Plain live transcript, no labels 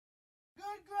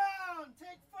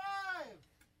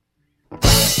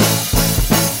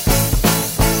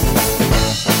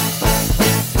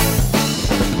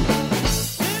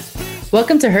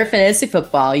Welcome to Her Fantasy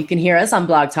Football. You can hear us on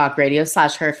Blog Talk Radio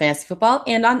 /Her Fantasy Football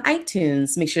and on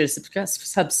iTunes. Make sure to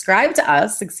subscribe to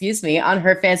us, on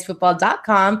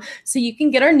herfantasyfootball.com so you can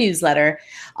get our newsletter.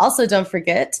 Also, don't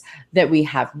forget that we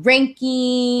have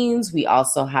rankings. We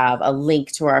also have a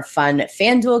link to our fun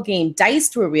FanDuel game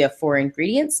Diced, where we have 4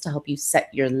 ingredients to help you set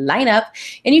your lineup.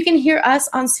 And you can hear us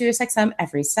on SiriusXM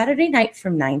every Saturday night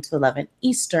from 9 to 11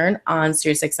 Eastern on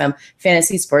SiriusXM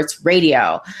Fantasy Sports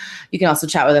Radio. You can also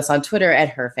chat with us on Twitter at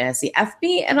Her Fantasy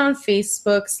FB and on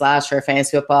Facebook /Her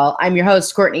Fantasy Football. I'm your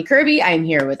host, Courtney Kirby. I'm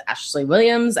here with Ashley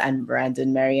Williams and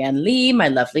Brandon Marianne Lee, my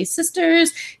lovely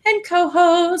sisters and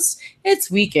co-hosts. It's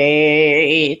week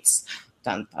 8.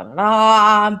 Dun, dun, dun,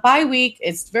 dun. Bye week.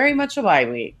 It's very much a bye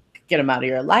week. Get them out of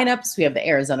your lineups. We have the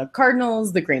Arizona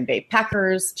Cardinals, the Green Bay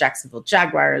Packers, Jacksonville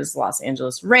Jaguars, Los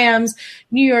Angeles Rams,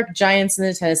 New York Giants, and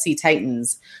the Tennessee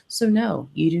Titans. So no,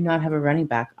 you do not have a running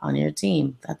back on your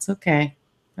team. That's okay.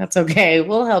 That's okay.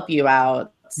 We'll help you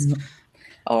out.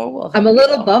 I'm a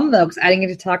little bummed, though, because I didn't get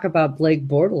to talk about Blake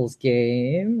Bortles'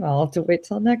 game. I'll have to wait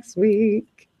till next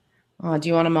week. Oh, do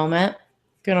you want a moment?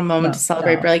 Do you want a moment to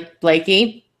celebrate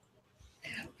Blakey?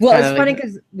 Well, it's funny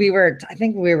because I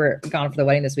think we were gone for the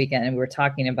wedding this weekend, and we were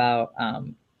talking about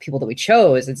people that we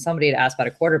chose, and somebody had asked about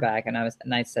a quarterback, and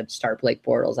I said start Blake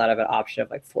Bortles out of an option of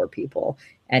like 4 people,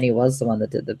 and he was the one that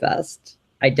did the best.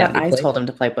 I told him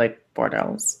to play Blake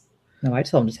Bortles. No, I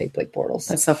told him to take Blake Bortles.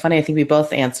 That's so funny. I think we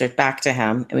both answered back to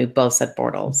him, and we both said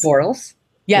Bortles. Bortles?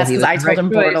 Yes, because I told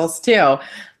him Bortles too.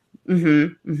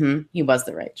 He was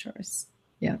the right choice.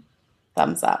 Yeah.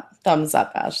 Thumbs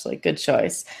up, Ashley. Good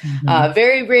choice.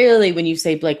 Very rarely when you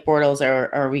say Blake Bortles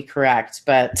are we correct,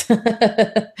 but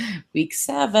week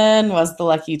 7 was the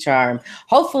lucky charm.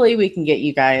 Hopefully we can get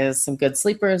you guys some good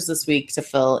sleepers this week to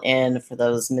fill in for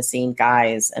those missing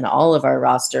guys and all of our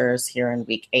rosters here in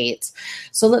week 8.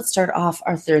 So let's start off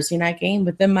our Thursday night game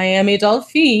with the Miami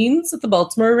Dolphins at the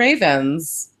Baltimore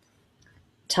Ravens.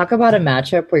 Talk about a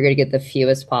matchup where you're going to get the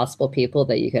fewest possible people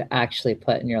that you could actually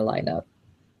put in your lineup.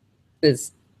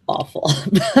 Is awful.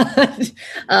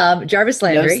 Jarvis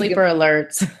Landry. No sleeper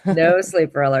alerts. No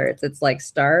sleeper alerts. It's like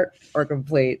start or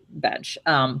complete bench.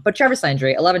 But Jarvis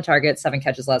Landry, 11 targets, 7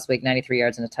 catches last week, 93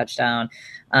 yards and a touchdown.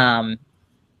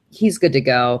 He's good to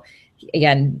go.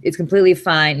 Again, it's completely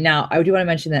fine. Now, I do want to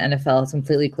mention that NFL has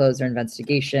completely closed their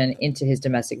investigation into his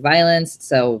domestic violence.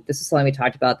 So this is something we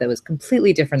talked about that was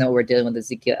completely different than what we're dealing with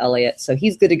Ezekiel Elliott. So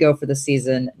he's good to go for the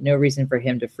season. No reason for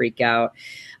him to freak out.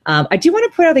 I do want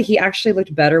to point out that he actually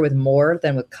looked better with Moore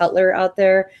than with Cutler out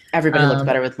there. Everybody looked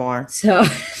better with Moore. So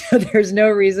there's no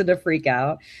reason to freak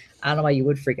out. I don't know why you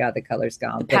would freak out that Cutler's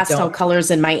gone. The pastel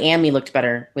colors in Miami looked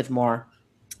better with Moore.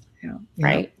 Yeah,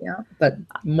 right? Yeah. But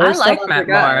Moore's I like Matt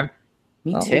Moore.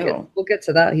 Me too. We'll get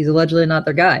to that. He's allegedly not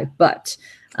their guy, but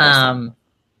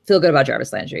feel good about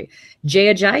Jarvis Landry.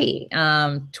 Jay Ajayi,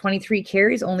 23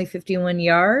 carries, only 51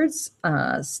 yards,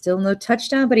 still no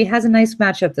touchdown, but he has a nice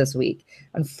matchup this week.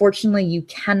 Unfortunately, you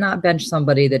cannot bench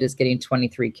somebody that is getting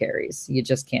 23 carries. You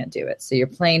just can't do it. So you're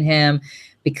playing him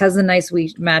because of the nice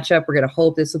week matchup. We're going to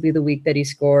hope this will be the week that he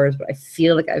scores, but I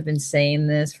feel like I've been saying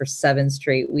this for 7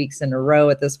 straight weeks in a row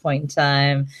at this point in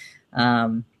time.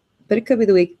 But it could be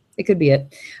the week. It could be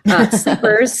it.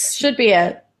 Sleepers. Should be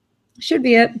it,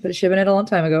 but it should have been it a long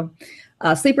time ago.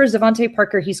 Sleepers, Devontae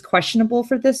Parker, he's questionable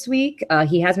for this week.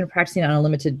 He has been practicing on a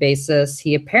limited basis.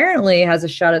 He apparently has a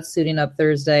shot at suiting up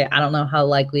Thursday. I don't know how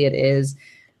likely it is.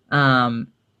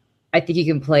 I think you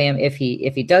can play him if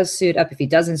he does suit up. If he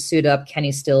doesn't suit up,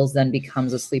 Kenny Stills then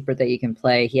becomes a sleeper that you can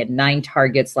play. He had 9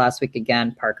 targets last week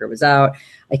again. Parker was out.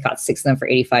 I caught 6 of them for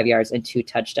 85 yards and 2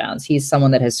 touchdowns. He's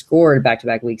someone that has scored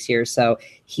back-to-back weeks here, so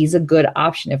he's a good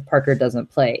option if Parker doesn't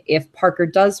play. If Parker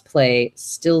does play,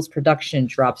 Stills' production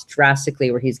drops drastically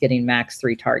where he's getting max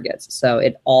 3 targets. So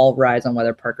it all rides on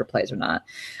whether Parker plays or not.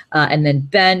 And then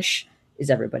bench is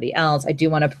everybody else. I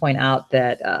do want to point out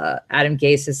that Adam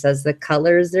Gase says that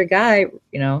Cutler is their guy.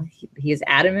 You know, he is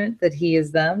adamant that he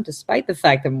is them, despite the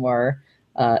fact that Moore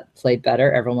played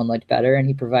better. Everyone looked better, and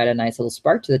he provided a nice little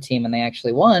spark to the team, and they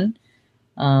actually won.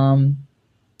 But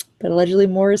allegedly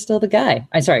Moore is still the guy.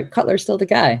 Cutler is still the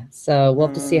guy. So we'll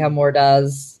have to see how Moore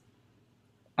does.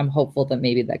 I'm hopeful that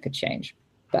maybe that could change.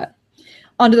 But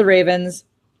on to the Ravens.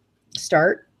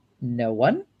 Start. No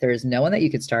one. There is no one that you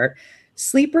could start.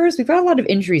 Sleepers, we've got a lot of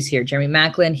injuries here. Jeremy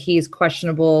Maclin, he's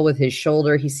questionable with his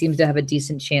shoulder. He seems to have a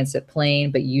decent chance at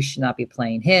playing, but you should not be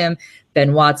playing him.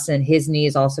 Ben Watson, his knee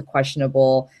is also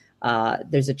questionable.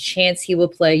 There's a chance he will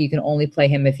play. You can only play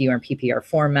him if you are in PPR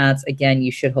formats. Again,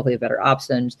 you should hopefully have better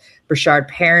options. Brashard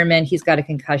Perriman, he's got a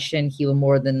concussion. He will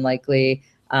more than likely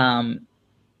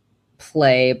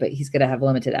play, but he's going to have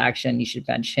limited action. You should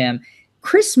bench him.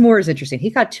 Chris Moore is interesting. He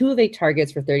got 2 of 8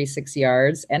 targets for 36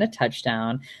 yards and a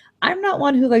touchdown. I'm not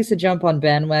one who likes to jump on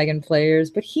bandwagon players,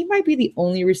 but he might be the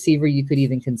only receiver you could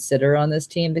even consider on this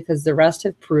team because the rest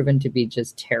have proven to be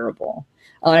just terrible.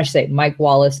 Oh, and I should say Mike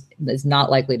Wallace is not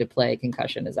likely to play.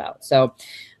 Concussion is out. So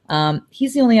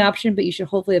he's the only option, but you should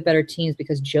hopefully have better teams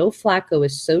because Joe Flacco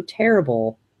is so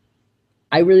terrible.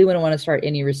 I really wouldn't want to start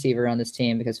any receiver on this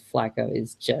team because Flacco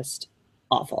is just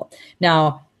awful.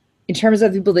 Now, in terms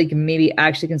of people that can maybe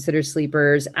actually consider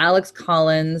sleepers, Alex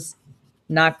Collins,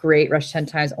 not great, rushed 10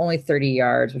 times, only 30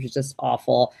 yards, which is just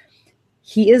awful.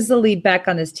 He is the lead back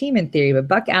on this team in theory, but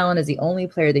Buck Allen is the only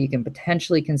player that you can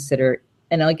potentially consider.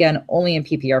 And again, only in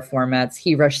PPR formats.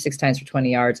 He rushed 6 times for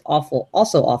 20 yards. Awful,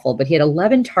 also awful, but he had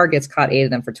 11 targets, caught 8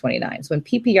 of them for 29. So in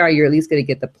PPR, you're at least going to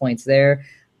get the points there.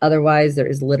 Otherwise, there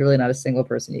is literally not a single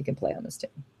person you can play on this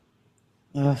team.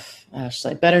 Ugh,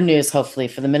 Ashley, better news, hopefully,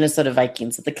 for the Minnesota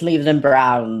Vikings at the Cleveland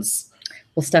Browns.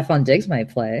 Well, Stephon Diggs might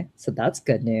play, so that's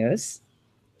good news.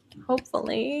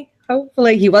 Hopefully.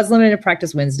 He was limited to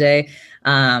practice Wednesday.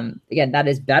 Again, that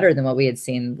is better than what we had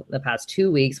seen the past 2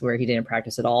 weeks where he didn't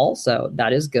practice at all. So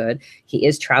that is good. He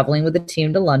is traveling with the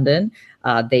team to London.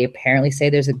 They apparently say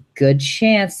there's a good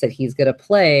chance that he's going to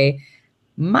play.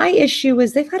 My issue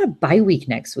is they've got a bye week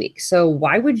next week. So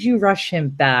why would you rush him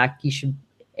back? You should,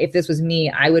 if this was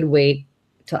me, I would wait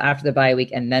till after the bye week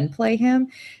and then play him.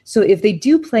 So if they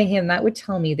do play him, that would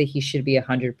tell me that he should be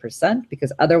 100%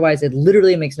 because otherwise it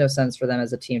literally makes no sense for them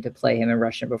as a team to play him and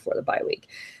rush him before the bye week.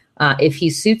 If he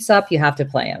suits up, you have to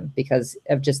play him because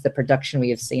of just the production we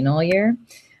have seen all year.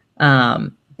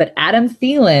 But Adam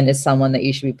Thielen is someone that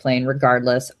you should be playing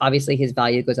regardless. Obviously, his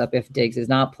value goes up if Diggs is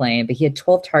not playing, but he had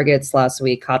 12 targets last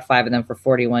week, caught 5 of them for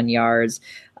 41 yards.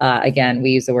 Again,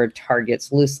 we use the word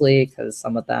targets loosely because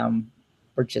some of them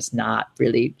were just not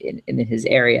really in his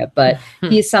area. But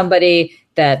he's somebody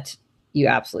that you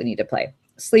absolutely need to play.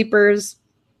 Sleepers,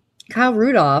 Kyle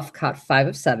Rudolph caught 5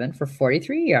 of 7 for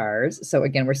 43 yards. So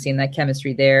again, we're seeing that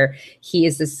chemistry there. He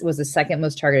was the second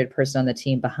most targeted person on the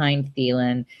team behind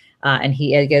Thielen. And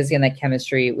he gets again that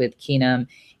chemistry with Keenum.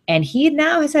 And he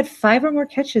now has had 5 or more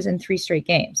catches in 3 straight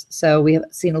games. So we have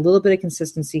seen a little bit of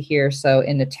consistency here. So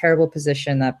in a terrible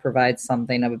position that provides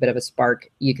something of a bit of a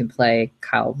spark, you can play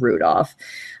Kyle Rudolph.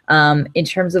 In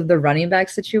terms of the running back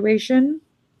situation,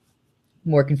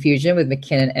 more confusion with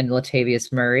McKinnon and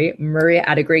Latavius Murray. Murray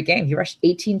had a great game. He rushed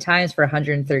 18 times for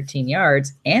 113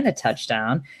 yards and a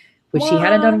touchdown, which he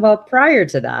hadn't done well prior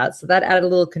to that. So that added a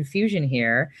little confusion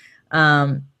here.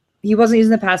 He wasn't using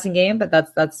the passing game, but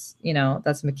that's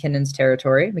McKinnon's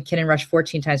territory. McKinnon rushed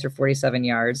 14 times for 47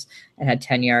 yards and had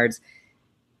 10 yards.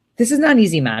 This is not an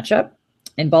easy matchup,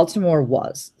 and Baltimore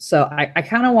was. So I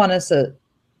kind of want us to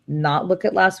not look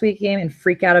at last week's game and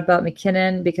freak out about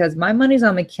McKinnon because my money's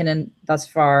on McKinnon thus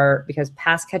far because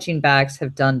pass-catching backs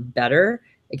have done better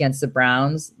against the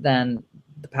Browns than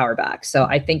the power backs. So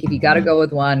I think if you got to go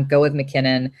with one, go with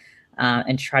McKinnon.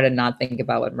 And try to not think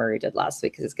about what Murray did last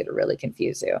week because it's going to really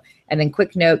confuse you. And then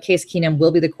quick note, Case Keenum will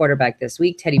be the quarterback this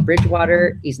week. Teddy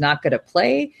Bridgewater, he's not going to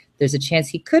play. There's a chance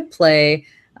he could play,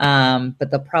 but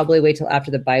they'll probably wait till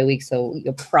after the bye week. So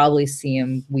you'll probably see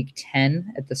him week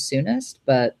 10 at the soonest.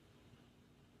 But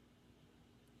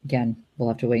again, we'll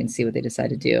have to wait and see what they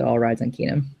decide to do. It all rides on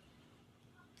Keenum.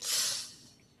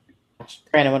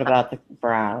 Brandon, what about the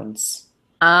Browns?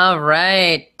 All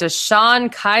right.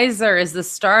 DeShone Kizer is the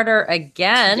starter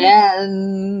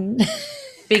again.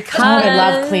 Because I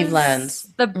love Cleveland.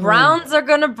 The Browns are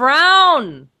going to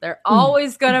brown. They're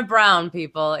always going to brown,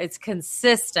 people. It's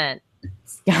consistent.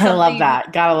 Gotta love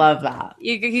that.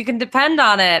 You can depend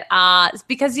on it.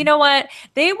 Because you know what?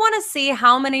 They want to see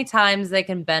how many times they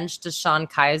can bench DeShone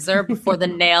Kizer before the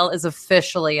nail is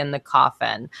officially in the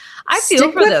coffin. I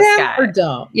feel for this guy. Or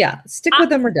don't. Yeah. Stick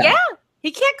with him or don't. Yeah. He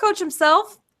can't coach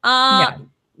himself. Wow.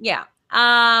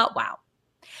 I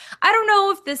don't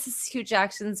know if this is Hugh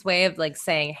Jackson's way of like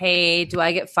saying, hey, do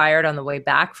I get fired on the way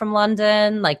back from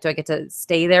London? Like, do I get to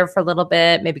stay there for a little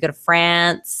bit? Maybe go to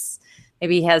France?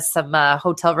 Maybe he has some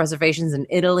hotel reservations in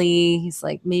Italy. He's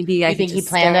like, maybe you think he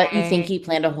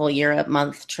planned a whole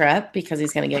Europe-month trip because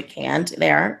he's going to get canned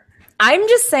there? I'm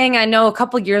just saying, I know a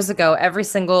couple years ago, every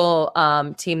single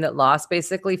team that lost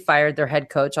basically fired their head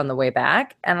coach on the way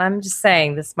back. And I'm just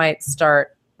saying this might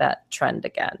start that trend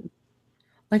again.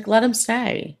 Like, let him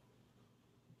stay.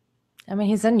 I mean,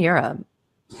 he's in Europe.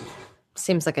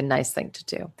 Seems like a nice thing to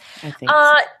do. I think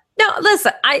so. No,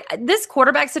 listen, this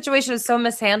quarterback situation is so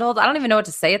mishandled. I don't even know what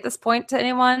to say at this point to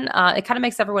anyone. It kind of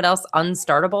makes everyone else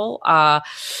unstartable.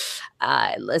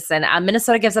 Listen,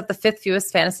 Minnesota gives up the 5th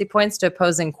fewest fantasy points to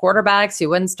opposing quarterbacks. You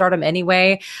wouldn't start them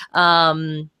anyway.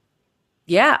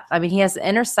 Yeah. I mean, he has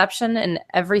interception in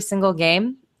every single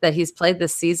game that he's played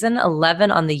this season, 11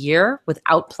 on the year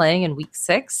without playing in week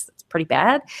 6. It's pretty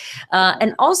bad.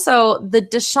 And also the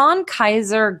Deshaun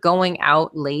Kaiser going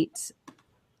out late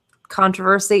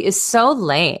controversy is so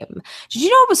lame. Did you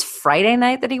know it was Friday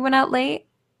night that he went out late?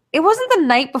 It wasn't the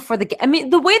night before the game. I mean,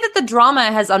 the way that the drama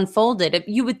has unfolded,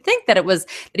 you would think that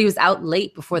he was out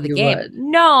late before the game. Would.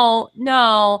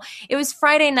 No. It was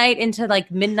Friday night into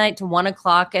like midnight to 1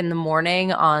 o'clock in the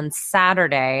morning on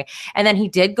Saturday. And then he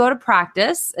did go to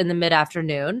practice in the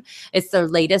mid-afternoon. It's the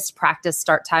latest practice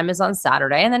start time is on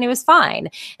Saturday. And then he was fine.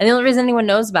 And the only reason anyone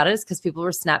knows about it is because people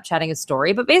were Snapchatting his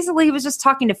story. But basically, he was just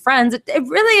talking to friends. It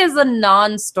really is a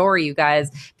non-story, you guys.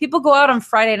 People go out on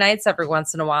Friday nights every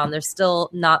once in a while, and they're still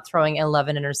not throwing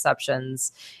 11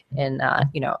 interceptions in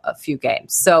a few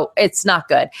games. So it's not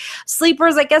good.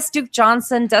 Sleepers, I guess Duke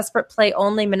Johnson, desperate play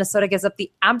only. Minnesota gives up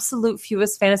the absolute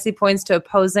fewest fantasy points to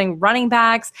opposing running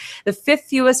backs, the 5th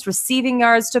fewest receiving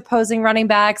yards to opposing running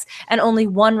backs, and only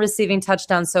 1 receiving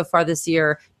touchdown so far this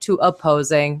year to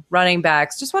opposing running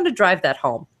backs. Just wanted to drive that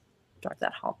home.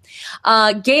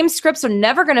 Game scripts are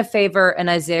never going to favor an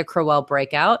Isaiah Crowell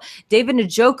breakout. David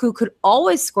Njoku could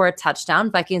always score a touchdown.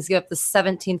 Vikings give up the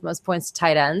 17th most points to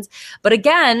tight ends. But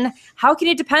again, how can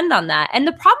you depend on that? And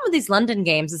the problem with these London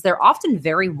games is they're often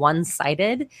very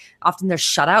one-sided. Often they're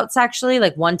shutouts, actually.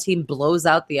 Like one team blows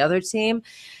out the other team.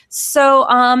 So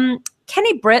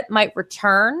Kenny Britt might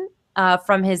return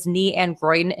from his knee and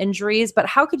groin injuries, but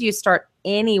how could you start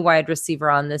any wide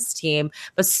receiver on this team,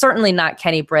 but certainly not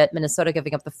Kenny Britt? Minnesota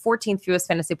giving up the 14th fewest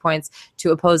fantasy points to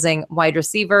opposing wide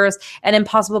receivers and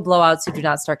impossible blowouts who do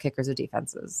not start kickers or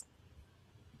defenses.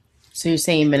 So you're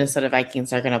saying Minnesota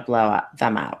Vikings are going to blow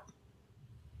them out?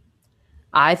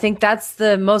 I think that's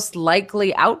the most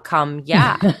likely outcome.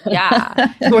 Yeah.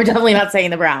 We're definitely not saying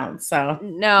the Browns. So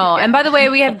no. And by the way,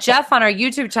 we have Jeff on our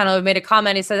YouTube channel who made a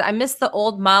comment. He says, I missed the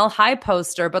old Mile High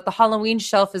poster, but the Halloween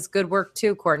shelf is good work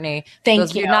too, Courtney. Thank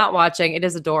Those you. Of you not watching, it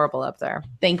is adorable up there.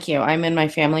 Thank you. I'm in my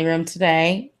family room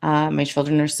today. My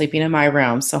children are sleeping in my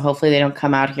room. So hopefully they don't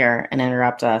come out here and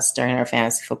interrupt us during our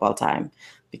fantasy football time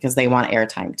because they want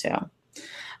airtime too.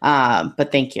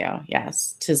 But thank you.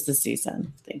 Yes, 'tis the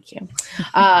season. Thank you.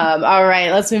 All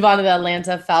right, let's move on to the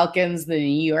Atlanta Falcons, the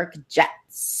New York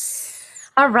Jets.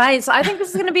 All right, so I think this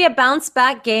is going to be a bounce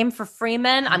back game for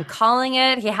Freeman. I'm calling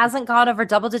it. He hasn't gone over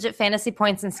double-digit fantasy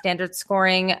points in standard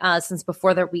scoring since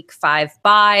before their week 5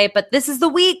 bye. But this is the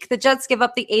week the Jets give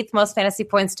up the 8th most fantasy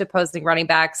points to opposing running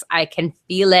backs. I can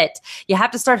feel it. You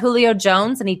have to start Julio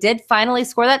Jones, and he did finally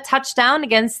score that touchdown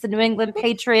against the New England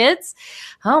Patriots.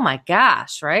 Oh my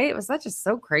gosh, right? Was that just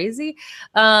so crazy?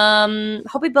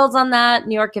 Hope he builds on that.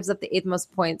 New York gives up the 8th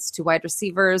most points to wide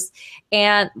receivers.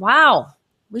 And wow.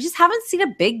 We just haven't seen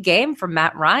a big game from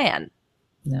Matt Ryan.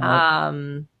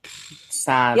 No.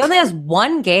 Sad. He only has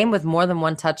 1 game with more than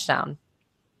 1 touchdown.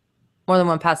 More than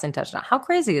 1 passing touchdown. How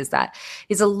crazy is that?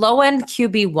 He's a low-end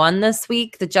QB1 this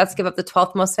week. The Jets give up the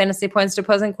 12th most fantasy points to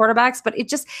opposing quarterbacks, but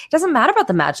it doesn't matter about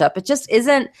the matchup. It just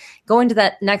isn't going to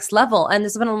that next level. And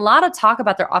there's been a lot of talk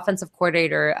about their offensive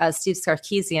coordinator, Steve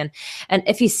Sarkisian, and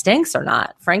if he stinks or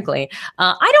not, frankly.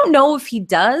 I don't know if he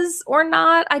does or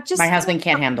not. My husband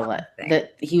can't handle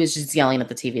it. He was just yelling at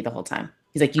the TV the whole time.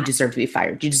 He's like, you deserve to be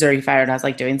fired. You deserve to be fired. And I was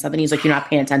like doing something. He's like, you're not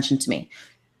paying attention to me.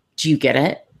 Do you get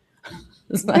it?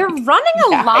 They're running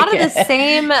a lot of the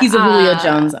same. He's a Julio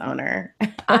Jones owner.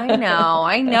 I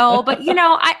know. But,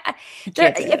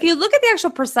 if you look at the actual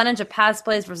percentage of pass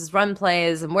plays versus run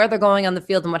plays and where they're going on the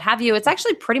field and what have you, it's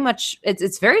actually pretty much,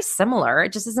 it's very similar.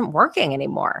 It just isn't working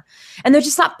anymore. And they're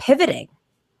just not pivoting.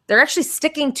 They're actually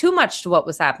sticking too much to what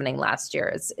was happening last year.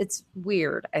 It's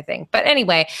weird, I think. But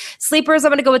anyway, sleepers, I'm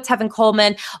going to go with Tevin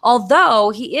Coleman. Although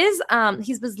he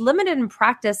was limited in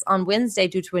practice on Wednesday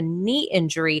due to a knee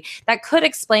injury. That could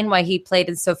explain why he played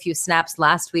in so few snaps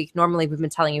last week. Normally, we've been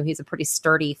telling you he's a pretty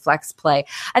sturdy flex play.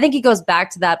 I think he goes back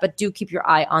to that, but do keep your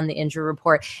eye on the injury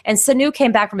report. And Sanu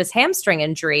came back from his hamstring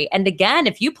injury. And again,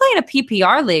 if you play in a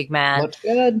PPR league, man. Looks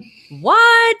good.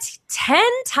 What? 10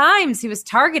 times he was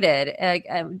targeted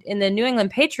in the New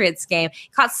England Patriots game. He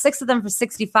caught 6 of them for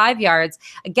 65 yards.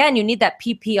 Again, you need that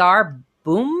PPR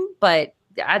boom, but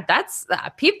that's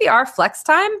PPR flex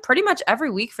time pretty much every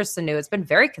week for Sanu. It's been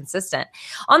very consistent.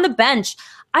 On the bench,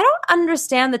 I don't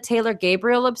understand the Taylor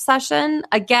Gabriel obsession.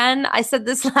 Again, I said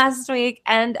this last week,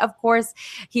 and of course,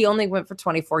 he only went for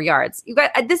 24 yards. You guys,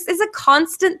 this is a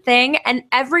constant thing, and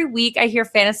every week I hear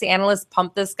fantasy analysts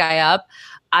pump this guy up.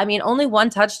 I mean, only 1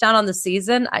 touchdown on the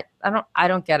season. I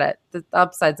don't get it. The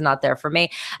upside's not there for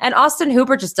me. And Austin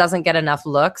Hooper just doesn't get enough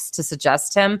looks to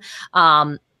suggest him.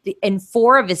 In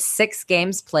 4 of his 6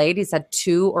 games played, he's had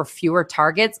 2 or fewer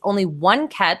targets, only 1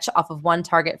 catch off of 1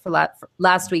 target for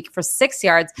last week for 6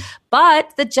 yards.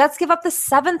 But the Jets give up the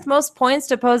 7th most points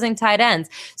to opposing tight ends.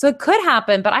 So it could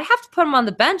happen, but I have to put him on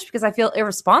the bench because I feel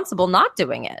irresponsible not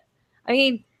doing it. I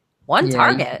mean, 1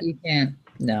 target. You can't.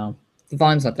 No, the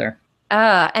volume's not there.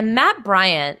 And Matt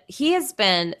Bryant, he has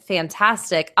been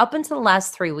fantastic up until the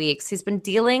last 3 weeks. He's been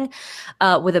dealing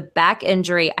with a back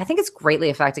injury. I think it's greatly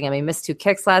affecting him. He missed 2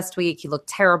 kicks last week. He looked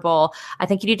terrible. I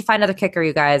think you need to find another kicker,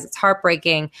 you guys. It's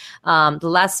heartbreaking. The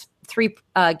last 3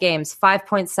 games, 5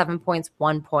 points, 7 points,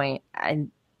 1 point.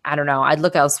 And I don't know. I'd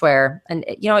look elsewhere. And,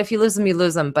 if you lose them, you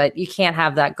lose them. But you can't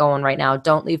have that going right now.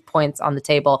 Don't leave points on the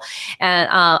table. And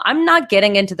I'm not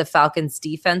getting into the Falcons'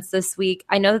 defense this week.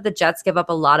 I know that the Jets give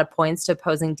up a lot of points to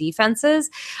opposing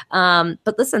defenses.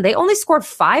 But listen, they only scored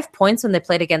 5 points when they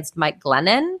played against Mike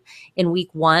Glennon in week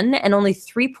 1 and only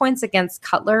 3 points against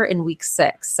Cutler in week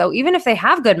 6. So even if they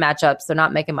have good matchups, they're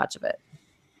not making much of it.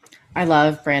 I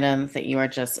love, Brandon, that you are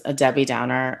just a Debbie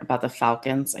Downer about the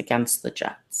Falcons against the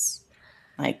Jets.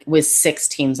 Like with 6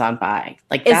 teams on bye.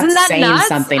 Like that's saying nuts?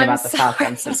 something about the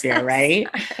Falcons this year, right?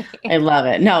 I love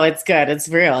it. No, it's good. It's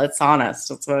real. It's honest.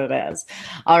 That's what it is.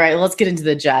 All right, let's get into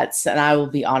the Jets. And I will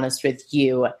be honest with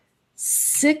you.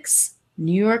 6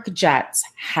 New York Jets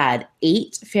had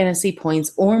 8 fantasy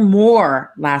points or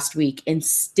more last week in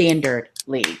standard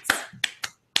leagues.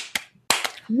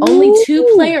 Only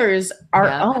 2 players are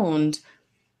owned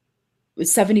with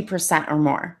 70% or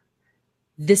more.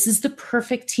 This is the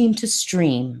perfect team to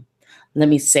stream. Let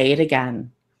me say it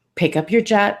again. Pick up your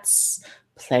Jets,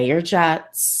 play your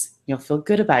Jets. You'll feel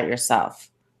good about yourself.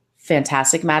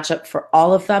 Fantastic matchup for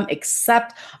all of them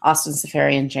except Austin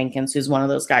Seferian-Jenkins, who's one of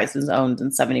those guys who's owned in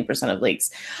 70% of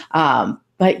leagues.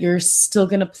 But you're still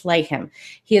going to play him.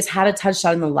 He has had a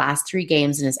touchdown in the last 3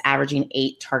 games and is averaging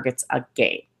 8 targets a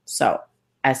game. So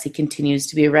as he continues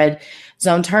to be a red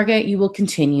zone target, you will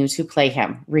continue to play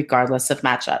him regardless of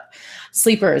matchup.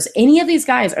 Sleepers, any of these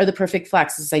guys are the perfect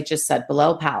flex, as I just said,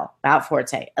 below Powell, about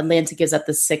Forte. Atlanta gives up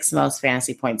the 6th most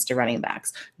fantasy points to running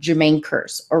backs. Jermaine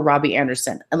Kearse or Robbie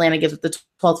Anderson. Atlanta gives up the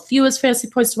 12th fewest fantasy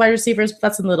points to wide receivers, but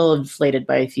that's a little inflated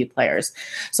by a few players.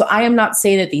 So I am not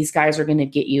saying that these guys are going to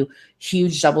get you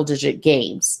huge double-digit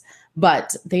games,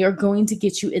 but they are going to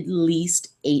get you at least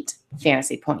 8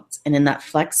 fantasy points. And in that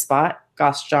flex spot,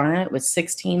 gosh darn it, with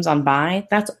 6 teams on bye,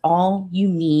 that's all you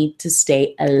need to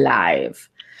stay alive.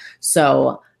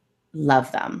 So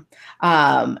love them.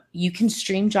 You can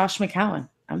stream Josh McCown.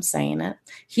 I'm saying it.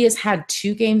 He has had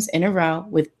 2 games in a row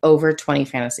with over 20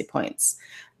 fantasy points.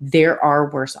 There are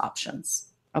worse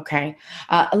options. Okay.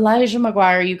 Elijah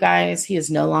McGuire, you guys, he is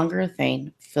no longer a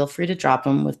thing. Feel free to drop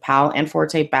him with Powell and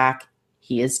Forte back.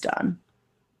 He is done.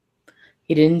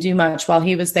 He didn't do much while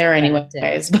he was there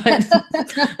anyways, but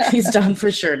he's done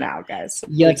for sure now, guys.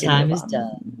 Your time is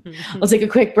done. We'll take a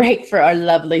quick break for our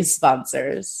lovely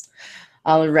sponsors.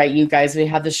 All right, you guys, we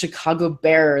have the Chicago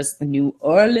Bears, the New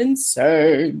Orleans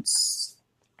Saints.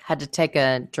 Had to take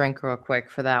a drink real quick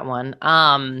for that one.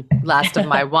 Last of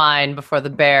my wine before the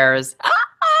Bears.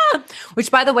 Which,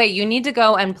 by the way, you need to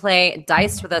go and play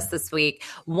dice with us this week.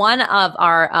 One of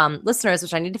our listeners,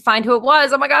 which I need to find who it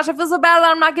was. Oh my gosh, I feel so bad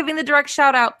that I'm not giving the direct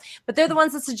shout out. But they're the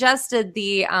ones that suggested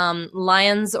the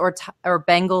Lions or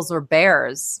Bengals or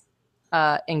Bears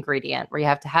ingredient, where you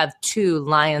have to have 2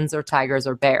 lions or tigers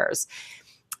or bears.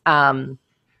 The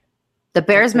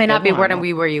Bears may not be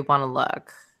where you want to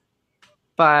look,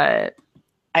 but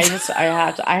I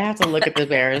have to look at the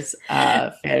Bears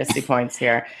fantasy points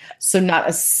here. So not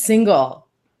a single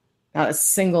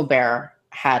Bear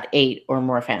had 8 or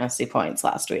more fantasy points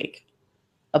last week,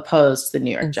 opposed to the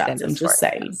New York Jets. I'm just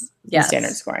saying. Yes.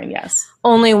 Standard scoring, yes.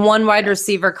 Only 1 wide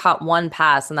receiver caught 1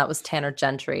 pass, and that was Tanner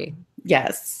Gentry.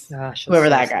 Yes. Gosh, whoever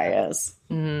that guy is.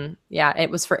 Mm-hmm. Yeah, it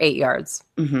was for 8 yards.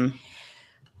 Mm-hmm.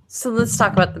 So let's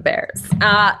talk about the Bears.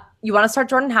 You want to start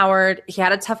Jordan Howard. He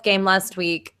had a tough game last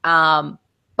week.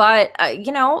 But,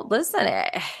 listen,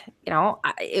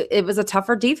 it was a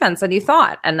tougher defense than you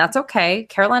thought, and that's okay.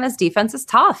 Carolina's defense is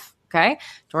tough, okay?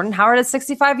 Jordan Howard has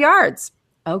 65 yards.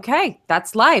 Okay,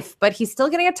 that's life. But he's still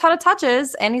getting a ton of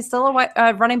touches, and he's still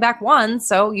a running back 1,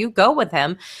 so you go with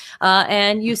him.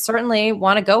 And you certainly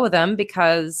want to go with him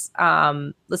because,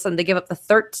 listen, they give up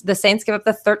the Saints give up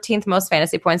the 13th most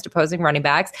fantasy points to opposing running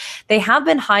backs. They have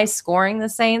been high scoring, the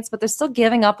Saints, but they're still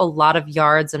giving up a lot of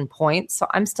yards and points, so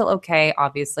I'm still okay,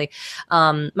 obviously.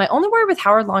 My only worry with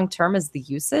Howard long-term is the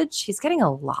usage. He's getting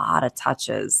a lot of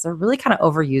touches. They're really kind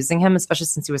of overusing him, especially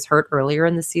since he was hurt earlier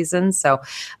in the season, so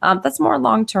that's more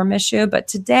long-term issue, but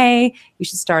today you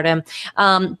should start him.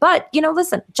 But,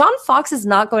 listen, John Fox is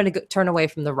not going to turn away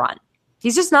from the run.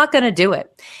 He's just not going to do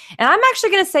it. And I'm actually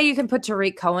going to say you can put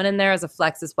Tariq Cohen in there as a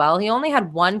flex as well. He only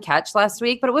had one catch last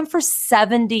week, but it went for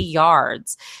 70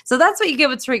 yards. So that's what you get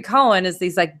with Tariq Cohen is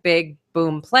these like big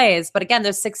boom plays. But again,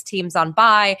 there's 6 teams on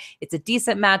bye. It's a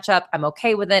decent matchup. I'm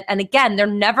okay with it. And again, they're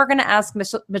never going to ask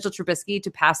Mitchell Trubisky to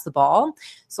pass the ball.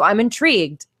 So I'm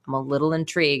intrigued. I'm a little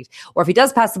intrigued. Or if he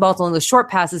does pass the ball, it's only the short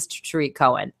passes to Tariq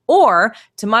Cohen. Or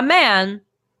to my man,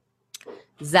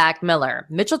 Zach Miller.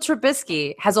 Mitchell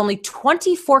Trubisky has only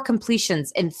 24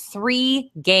 completions in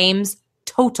 3 games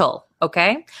total,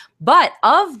 okay? But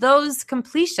of those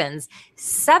completions,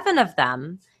 7 of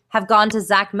them have gone to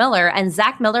Zach Miller, and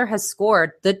Zach Miller has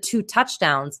scored the 2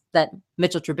 touchdowns that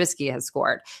Mitchell Trubisky has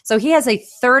scored. So he has a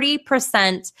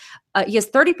 30%, he has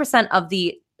 30% of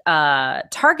the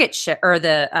target share or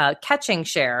the catching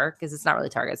share, because it's not really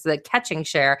targets, the catching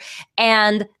share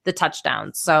and the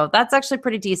touchdowns. So that's actually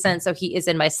pretty decent. So he is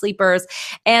in my sleepers.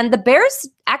 And the Bears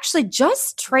actually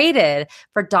just traded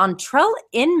for Dontrell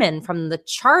Inman from the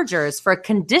Chargers for a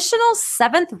conditional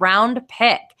 7th round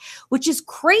pick, which is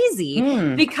crazy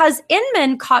because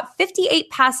Inman caught 58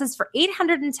 passes for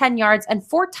 810 yards and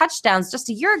 4 touchdowns just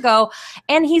a year ago.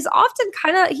 And he's often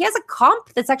he has a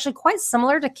comp that's actually quite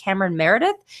similar to Cameron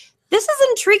Meredith. This is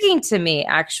intriguing to me,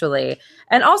 actually.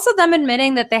 And also them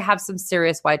admitting that they have some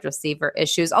serious wide receiver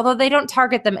issues, although they don't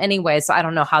target them anyway, so I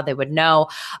don't know how they would know.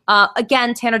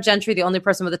 Again, Tanner Gentry, the only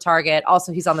person with a target.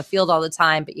 Also, he's on the field all the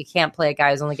time, but you can't play a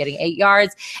guy who's only getting 8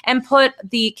 yards. And put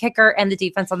the kicker and the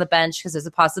defense on the bench because there's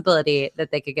a possibility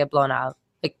that they could get blown out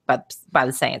by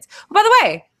the Saints. By the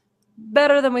way,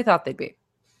 better than we thought they'd be.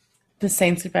 The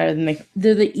Saints are better than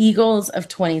they're the Eagles of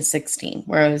 2016,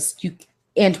 whereas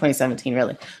and 2017,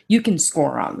 really. You can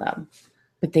score on them,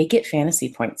 but they get fantasy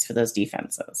points for those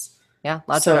defenses. Yeah,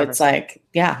 lots so of it's like,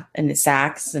 yeah, and the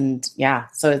sacks and yeah,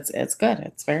 so it's good.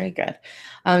 It's very good.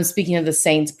 Speaking of the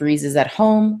Saints, Breeze is at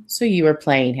home, so you are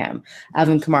playing him.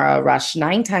 Alvin Kamara rushed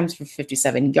 9 times for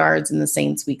 57 yards in the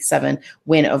Saints' Week 7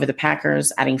 win over the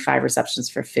Packers, adding 5 receptions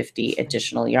for 50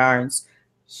 additional yards.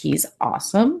 He's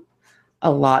awesome,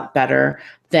 a lot better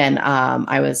than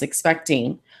I was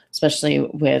expecting, especially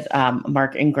with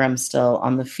Mark Ingram still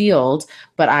on the field.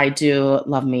 But I do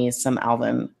love me some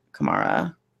Alvin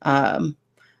Kamara.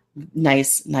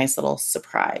 Nice little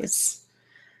surprise.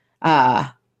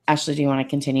 Ashley, do you want to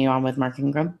continue on with Mark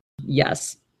Ingram?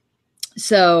 Yes.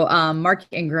 So Mark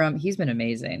Ingram, he's been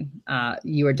amazing.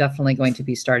 You are definitely going to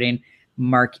be starting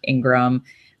Mark Ingram.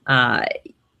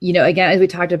 Again, as we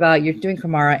talked about, you're doing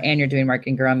Kamara and you're doing Mark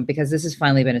Ingram because this has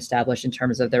finally been established in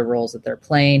terms of their roles that they're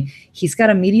playing. He's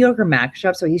got a mediocre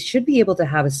matchup, so he should be able to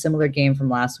have a similar game from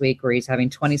last week where he's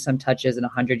having 20-some touches and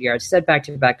 100 yards. He's had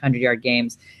back-to-back 100-yard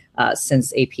games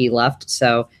since AP left,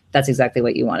 so that's exactly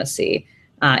what you want to see.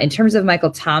 In terms of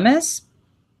Michael Thomas,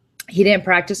 he didn't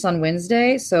practice on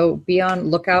Wednesday, so be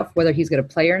on lookout for whether he's going to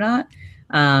play or not.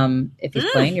 If he's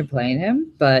playing, you're playing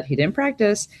him, but he didn't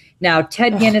practice. Now,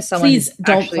 Ted Ginn is someone. Please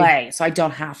don't play, so I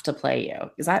don't have to play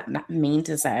you. Is that not mean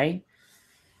to say?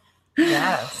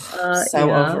 Yes.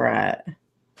 Over it.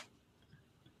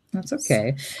 That's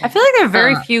okay. I feel like there are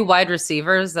very few wide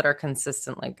receivers that are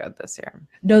consistently good this year.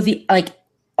 No,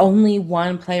 only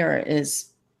one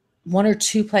or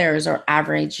two players are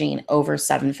averaging over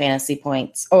 7 fantasy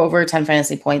points, over 10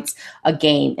 fantasy points a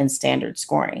game in standard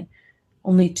scoring.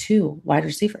 Only 2 wide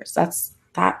receivers. That's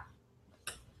that.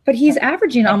 But he's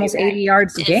averaging almost 80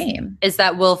 yards a game. Is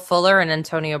that Will Fuller and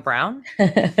Antonio Brown?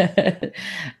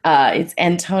 It's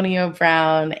Antonio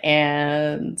Brown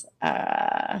and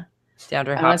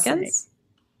DeAndre Hopkins.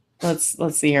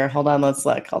 Let's see here. Hold on. Let's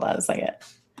look. Hold on a second.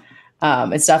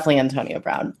 It's definitely Antonio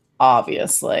Brown,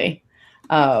 obviously.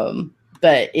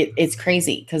 But it's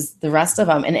crazy because the rest of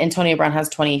them, and Antonio Brown has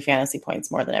 20 fantasy points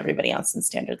more than everybody else in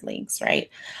standard leagues, right?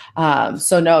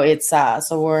 So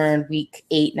we're in week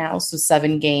 8 now, so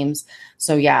 7 games.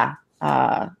 So yeah,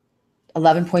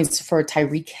 11 points for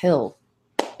Tyreek Hill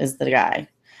is the guy,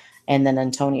 and then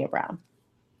Antonio Brown.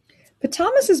 But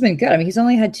Thomas has been good. I mean, he's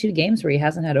only had 2 games where he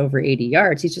hasn't had over 80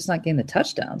 yards. He's just not getting the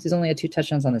touchdowns. He's only had 2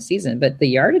 touchdowns on the season, but the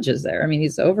yardage is there. I mean,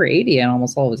 he's over 80 in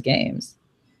almost all of his games.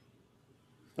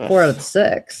 4 out of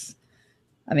 6.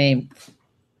 I mean,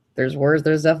 there's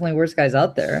definitely worse guys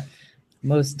out there.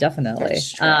 Most definitely.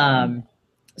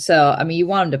 So, I mean, you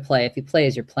want him to play. If he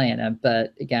plays, you're playing him.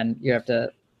 But again,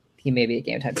 he may be a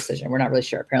game time decision. We're not really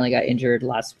sure. Apparently got injured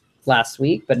last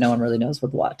week, but no one really knows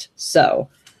with what. So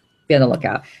be on the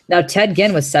lookout. Now, Ted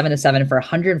Ginn was 7-7 for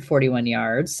 141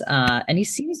 yards. And he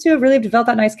seems to have really developed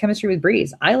that nice chemistry with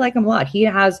Breeze. I like him a lot. He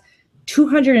has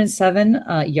 207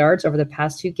 yards over the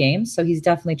past 2 games, so he's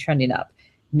definitely trending up.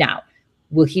 Now,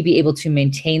 Will he be able to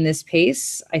maintain this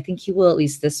pace? I think he will, at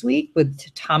least this week, with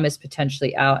Thomas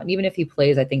potentially out. And even if he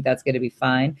plays, I think that's going to be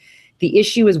fine. The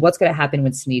issue is what's going to happen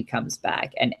when Snead comes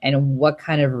back, and what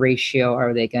kind of ratio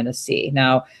are they going to see?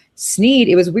 Now, Snead,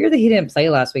 it was weird that he didn't play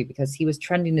last week because he was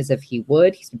trending as if he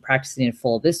would. He's been practicing in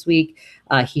full this week.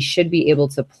 He should be able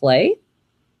to play.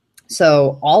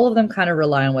 So all of them kind of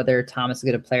rely on whether Thomas is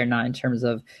going to play or not in terms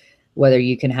of whether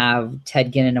you can have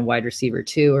Ted Ginn in a wide receiver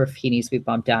too, or if he needs to be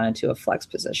bumped down into a flex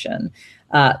position.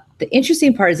 The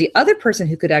interesting part is the other person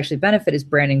who could actually benefit is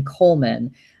Brandon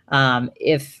Coleman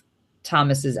if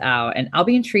Thomas is out. And I'll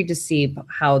be intrigued to see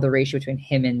how the ratio between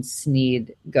him and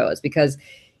Snead goes, because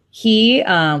he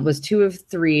was 2 of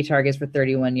 3 targets for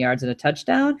 31 yards and a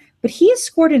touchdown, but he has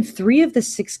scored in 3 of the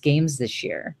 6 games this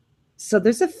year. So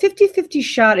there's a 50-50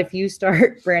 shot if you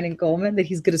start Brandon Coleman that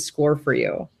he's going to score for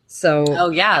you. So, oh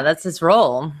yeah, that's his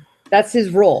role. That's his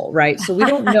role, right? So we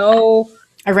don't know.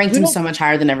 I ranked him so much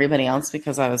higher than everybody else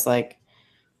because I was like,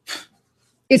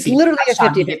 it's literally a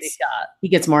 50-50 shot. He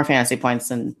gets more fantasy points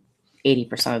than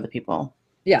 80% of the people.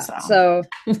 Yeah. So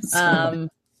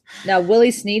now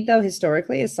Willie Snead, though,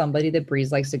 historically is somebody that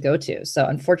Breeze likes to go to. So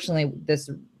unfortunately, this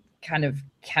kind of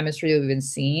chemistry that we've been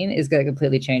seeing is going to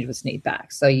completely change with Snead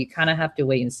back. So you kind of have to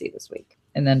wait and see this week.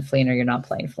 And then Fleener, you're not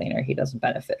playing Fleener. He doesn't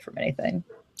benefit from anything.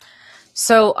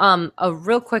 So a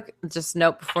real quick just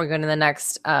note before we go into the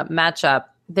next matchup,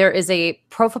 there is a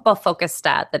Pro Football Focus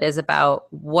stat that is about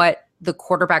what the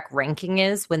quarterback ranking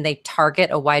is when they target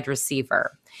a wide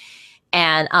receiver.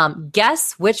 And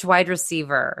guess which wide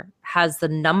receiver has the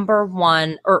number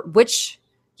one, or which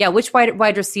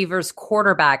wide receiver's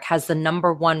quarterback has the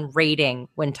number 1 rating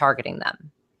when targeting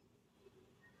them?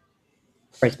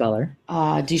 Bryce Butler.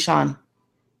 Deshaun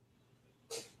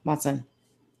Watson.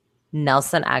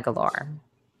 Nelson Aguilar.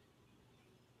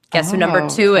 Guess who number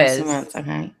 2 is?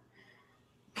 Okay.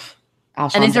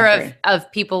 And these are of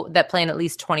people that play in at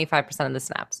least 25% of the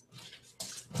snaps.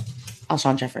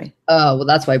 Alshon Jeffrey. Oh, well,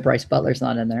 that's why Bryce Butler's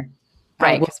not in there.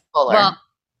 Right. Well,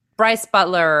 Bryce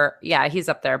Butler, yeah, he's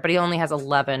up there, but he only has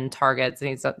 11 targets and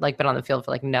he's like been on the field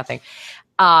for like nothing.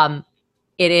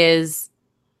 It is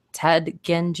Ted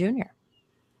Ginn Jr.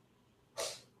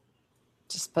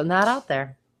 Just putting that out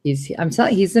there. I'm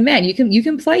telling you, he's the man. You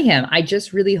can play him. I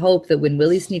just really hope that when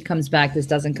Willie Snead comes back, this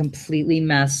doesn't completely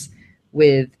mess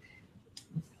with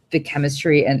the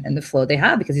chemistry and the flow they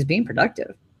have, because he's being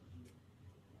productive.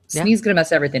 Yeah. Snead's going to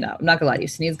mess everything up. I'm not going to lie to you.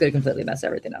 Snead's going to completely mess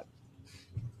everything up.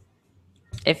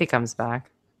 If he comes back.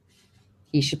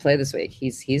 He should play this week.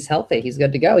 He's healthy. He's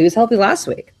good to go. He was healthy last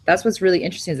week. That's what's really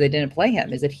interesting is they didn't play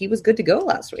him, is that he was good to go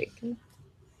last week.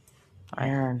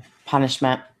 Iron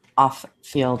punishment.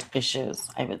 Off-field issues,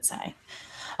 I would say.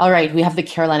 All right, we have the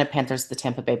Carolina Panthers, the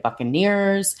Tampa Bay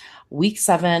Buccaneers. Week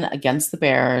 7 against the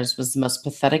Bears was the most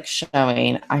pathetic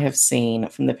showing I have seen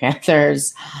from the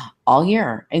Panthers all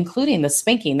year, including the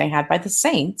spanking they had by the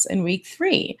Saints in Week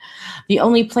 3. The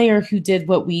only player who did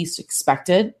what we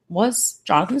expected was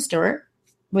Jonathan Stewart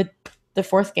with the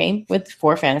 4th game with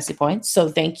 4 fantasy points. So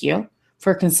thank you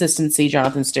for consistency,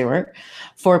 Jonathan Stewart.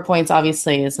 4 points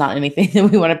obviously is not anything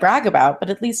that we want to brag about,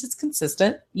 but at least it's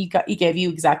consistent. He gave you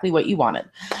exactly what you wanted.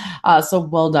 So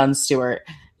well done, Stewart.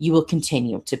 You will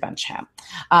continue to bench him.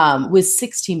 With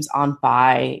 6 teams on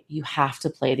bye, you have to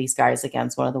play these guys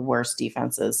against one of the worst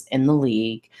defenses in the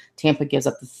league. Tampa gives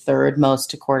up the 3rd most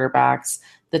to quarterbacks,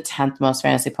 the 10th most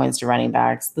fantasy points to running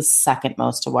backs, the 2nd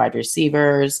most to wide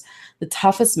receivers. The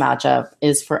toughest matchup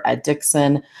is for Ed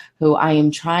Dickson, who I am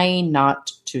trying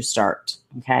not to start.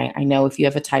 Okay. I know if you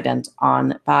have a tight end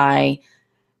on bye,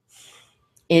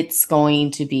 it's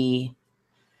going to be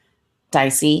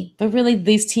dicey, but really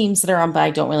these teams that are on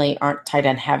bye aren't tight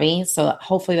end heavy. So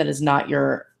hopefully that is not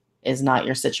your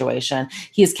situation.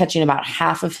 He is catching about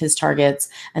half of his targets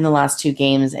in the last 2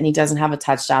 games, and he doesn't have a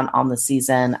touchdown on the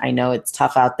season. I know it's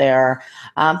tough out there,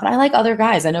 but I like other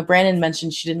guys. I know Brandon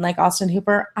mentioned she didn't like Austin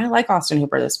Hooper. I like Austin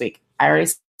Hooper this week. I already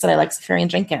said I like Safarian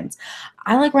Jenkins.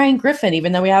 I like Ryan Griffin,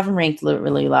 even though we have him ranked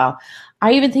really low.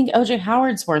 I even think OJ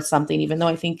Howard's worth something, even though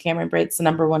I think Cameron Brate's the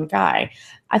number 1 guy.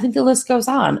 I think the list goes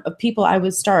on of people I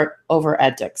would start over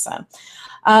Ed Dickson.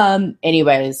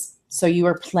 Anyways, so you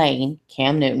are playing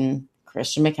Cam Newton,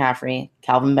 Christian McCaffrey,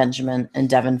 Calvin Benjamin, and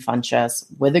Devin Funchess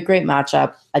with a great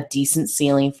matchup, a decent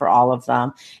ceiling for all of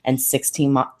them, and 6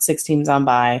 teams on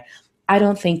bye. I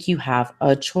don't think you have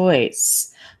a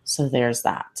choice. So there's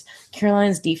that.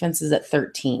 Carolina's defense is at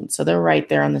 13, so they're right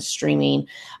there on the streaming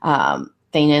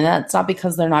thing, and that's not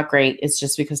because they're not great. It's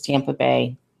just because Tampa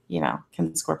Bay,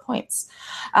 can score points.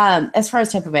 As far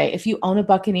as Tampa Bay, if you own a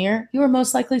Buccaneer, you are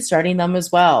most likely starting them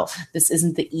as well. This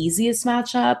isn't the easiest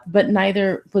matchup, but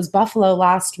neither was Buffalo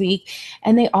last week,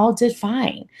 and they all did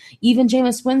fine. Even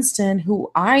Jameis Winston,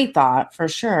 who I thought for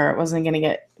sure wasn't going to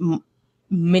get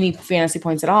many fantasy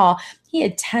points at all, he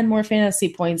had 10 more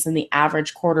fantasy points than the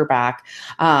average quarterback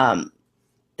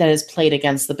that has played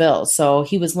against the Bills. So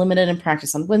he was limited in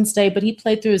practice on Wednesday, but he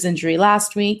played through his injury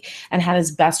last week and had his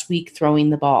best week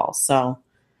throwing the ball. So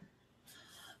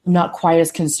I'm not quite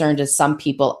as concerned as some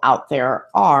people out there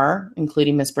are,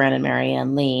 including Miss Brandon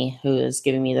Marianne Lee, who is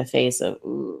giving me the face of,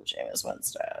 ooh, Jameis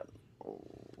Winston.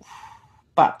 Ooh.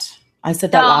 But I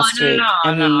said that last week,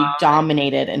 and he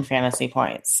dominated in fantasy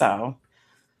points. So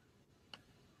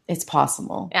it's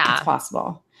possible. Yeah. It's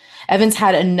possible. Evans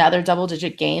had another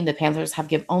double-digit game. The Panthers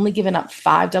have only given up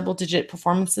 5 double-digit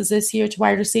performances this year to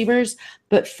wide receivers,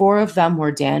 but 4 of them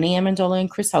were Danny Amendola and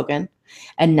Chris Hogan,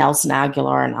 and Nelson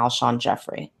Aguilar and Alshon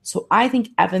Jeffrey. So I think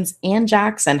Evans and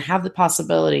Jackson have the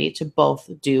possibility to both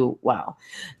do well.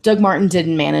 Doug Martin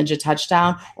didn't manage a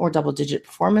touchdown or double-digit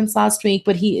performance last week,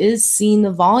 but he is seeing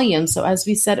the volume. So as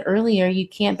we said earlier, you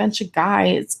can't bench a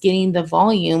guy that's getting the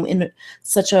volume in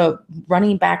such a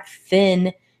running back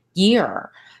thin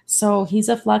year. So he's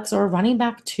a flex or a running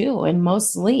back too in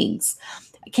most leagues.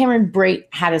 Cameron Brate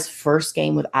had his first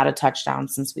game without a touchdown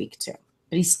since week 2,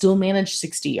 but he still managed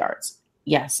 60 yards.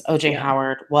 Yes, O.J.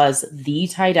 Howard was the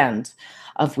tight end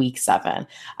of week 7.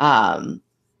 And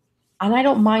I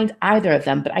don't mind either of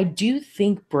them, but I do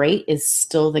think Brate is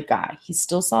still the guy. He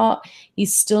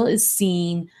still is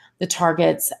seeing the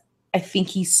targets. I think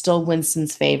he's still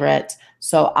Winston's favorite.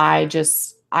 So I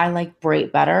like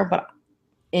Brate better, but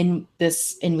in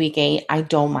week 8, I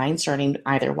don't mind starting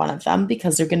either one of them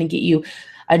because they're going to get you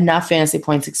enough fantasy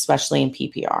points, especially in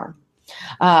PPR.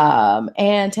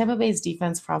 And Tampa Bay's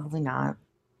defense, probably not.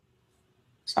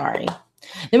 Sorry.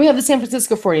 Then we have the San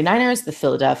Francisco 49ers, the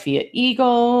Philadelphia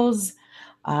Eagles.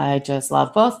 I just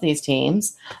love both these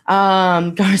teams.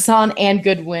 Garcon and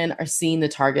Goodwin are seeing the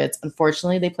targets.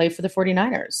 Unfortunately, they play for the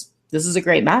 49ers. This is a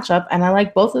great matchup, and I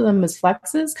like both of them as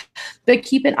flexes, but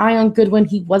keep an eye on Goodwin.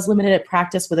 He was limited at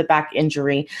practice with a back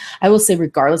injury. I will say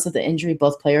regardless of the injury,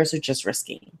 both players are just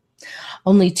risky.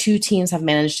 Only 2 teams have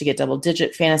managed to get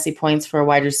double-digit fantasy points for a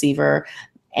wide receiver,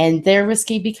 and they're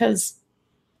risky because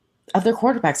of their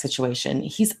quarterback situation.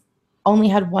 He's only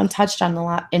had 1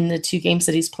 touchdown in the 2 games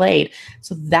that he's played,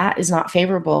 so that is not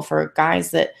favorable for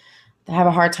guys that have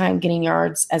a hard time getting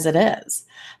yards as it is.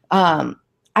 I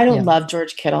don't love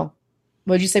George Kittle.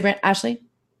 What did you say, Ashley?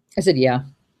 I said, yeah.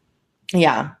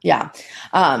 Yeah.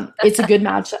 It's a good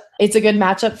matchup. It's a good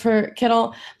matchup for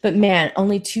Kittle, but man,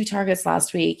 only 2 targets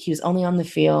last week. He was only on the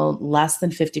field less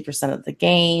than 50% of the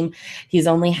game. He's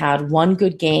only had 1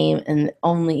 good game, and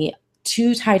only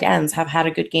 2 tight ends have had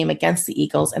a good game against the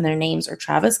Eagles, and their names are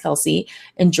Travis Kelce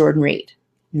and Jordan Reed,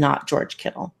 not George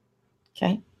Kittle.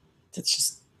 Okay.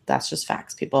 That's just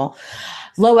facts, people.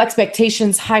 Low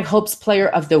expectations, high hopes player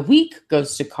of the week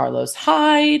goes to Carlos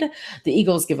Hyde. The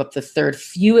Eagles give up the 3rd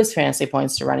fewest fantasy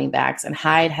points to running backs, and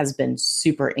Hyde has been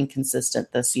super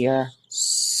inconsistent this year.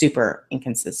 Super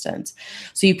inconsistent.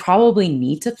 So you probably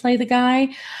need to play the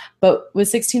guy, but with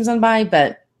 6 teams on bye,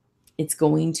 but it's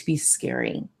going to be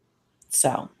scary.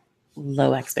 So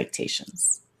low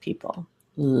expectations, people.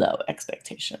 Low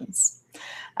expectations.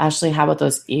 Ashley, how about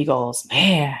those Eagles?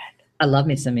 Man. I love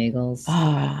me some Eagles.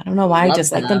 I don't know why I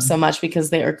dislike them so much because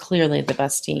they are clearly the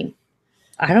best team.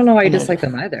 I don't know why you dislike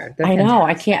them either. I know.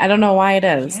 I don't know why it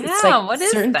is. Yeah, it's like what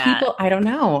is certain that? people. I don't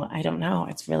know.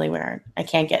 It's really weird. I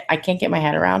can't get my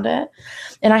head around it.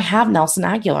 And I have Nelson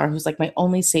Aguilar, who's like my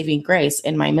only saving grace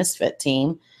in my misfit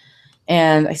team,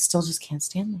 and I still just can't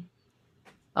stand them.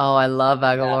 Oh, I love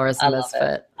Aguilar as a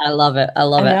misfit. I love it.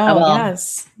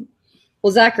 Yes.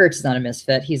 Well, Zach Ertz is not a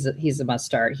misfit. He's a must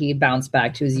start. He bounced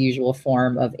back to his usual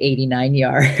form of 89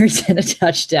 yards and a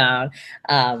touchdown.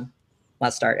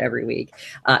 Must start every week.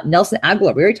 Nelson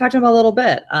Aguilar, we already talked about him a little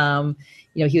bit.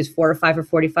 He was 4 or 5 for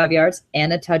 45 yards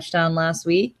and a touchdown last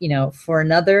week. For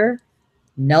another,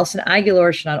 Nelson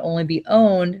Aguilar should not only be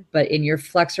owned, but in your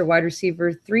flex or wide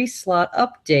receiver 3 slot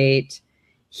update,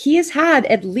 he has had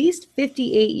at least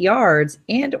 58 yards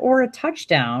and or a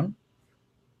touchdown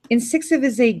in 6 of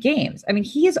his 8 games. I mean,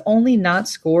 he has only not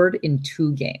scored in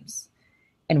 2 games.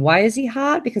 And why is he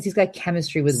hot? Because he's got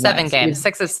chemistry with 7 Wentz. games.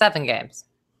 6 of 7 games.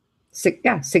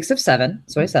 6 of 7.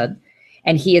 That's what I said.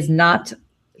 And he has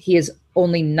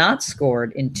only not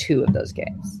scored in 2 of those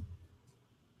games.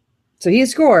 So he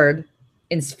has scored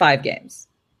in 5 games.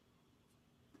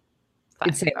 5.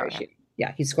 Insane ratio.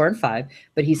 Yeah, he scored in 5,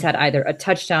 but he's had either a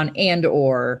touchdown and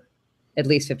or at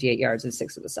least 58 yards in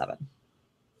 6 of the 7.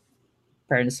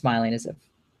 Brandon is smiling as if.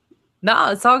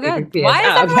 No, it's all good. Why Why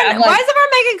is everyone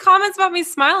making comments about me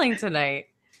smiling tonight?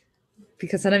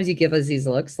 Because sometimes you give us these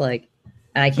looks like,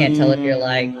 and I can't tell if you're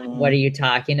like, what are you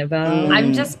talking about?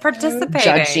 I'm just participating.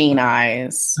 Judging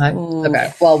eyes.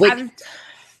 Okay. Well,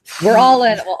 we're all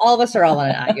in. Well, all of us are all in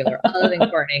an Aguilar, other than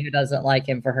Courtney, who doesn't like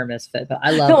him for her misfit. But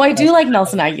I love. No, I do like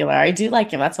Nelson Aguilar. I do like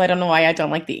him. That's why I don't know why I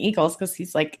don't like the Eagles, because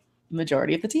he's like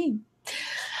majority of the team.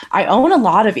 I own a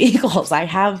lot of Eagles. I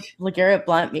have LeGarrette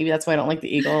Blount. Maybe that's why I don't like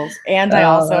the Eagles. And I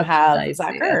also have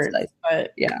Zach Ertz. Nice.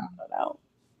 But yeah, I don't know.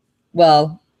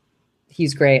 Well,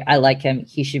 he's great. I like him.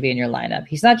 He should be in your lineup.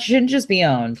 Shouldn't just be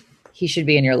owned. He should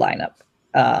be in your lineup.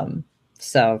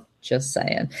 So just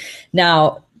saying.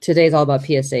 Now, today's all about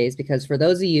PSAs, because for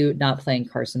those of you not playing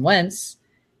Carson Wentz,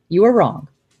 you are wrong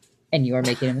and you are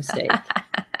making a mistake.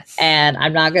 And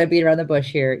I'm not going to beat around the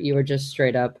bush here. You were just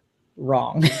straight up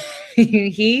wrong.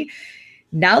 He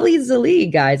now leads the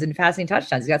league, guys, in passing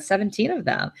touchdowns. He's got 17 of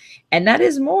them. And that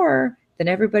is more than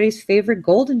everybody's favorite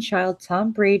golden child,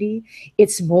 Tom Brady.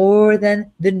 It's more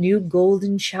than the new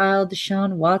golden child,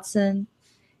 Deshaun Watson.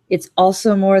 It's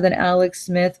also more than Alex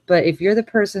Smith. But if you're the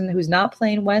person who's not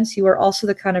playing Wentz, you are also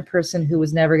the kind of person who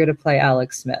was never going to play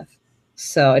Alex Smith.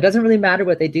 So it doesn't really matter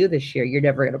what they do this year. You're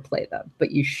never going to play them,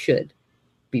 but you should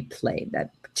be playing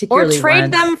that. Or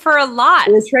trade them for a lot.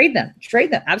 Or trade them.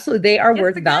 Absolutely. They are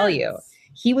worth value.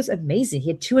 He was amazing.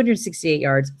 He had 268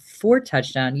 yards, 4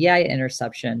 touchdowns. Yeah,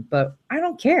 interception, but I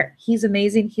don't care. He's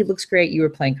amazing. He looks great. You were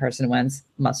playing Carson Wentz.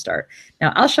 Must start.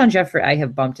 Now, Alshon Jeffrey, I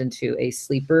have bumped into a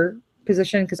sleeper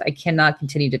position because I cannot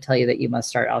continue to tell you that you must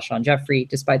start Alshon Jeffrey,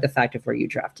 despite the fact of where you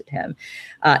drafted him.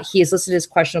 He is listed as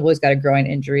questionable. He's got a groin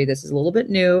injury. This is a little bit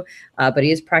new, but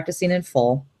he is practicing in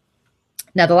full.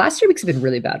 Now, the last 3 weeks have been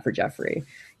really bad for Jeffrey.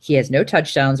 He has no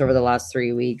touchdowns over the last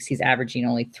 3 weeks. He's averaging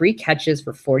only 3 catches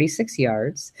for 46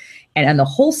 yards. And on the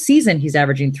whole season, he's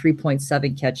averaging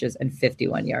 3.7 catches and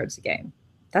 51 yards a game.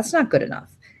 That's not good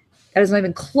enough. That is not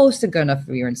even close to good enough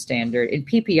if you're in standard. In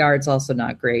PPR, it's also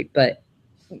not great, but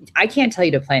I can't tell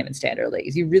you to play him in standard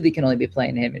leagues. You really can only be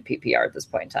playing him in PPR at this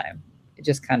point in time.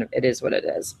 It is what it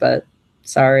is. But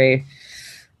sorry,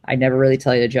 I never really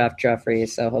tell you to draft Jeffrey,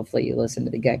 so hopefully you listen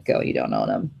to the get-go. You don't own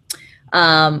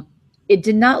him. It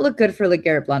did not look good for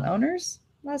LeGarrette Blount owners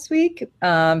last week,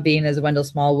 being as Wendell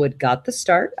Smallwood got the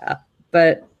start,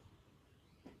 but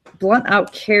Blount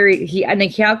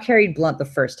outcarried Blount the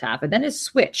first half, and then it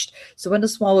switched. So Wendell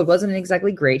Smallwood wasn't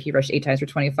exactly great. He rushed 8 times for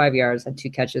 25 yards and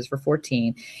 2 catches for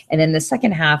 14. And then the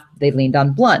second half, they leaned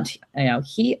on Blount.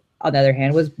 He, on the other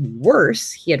hand, was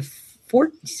worse. He had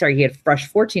rushed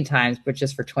 14 times, but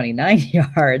just for 29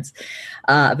 yards.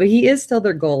 But he is still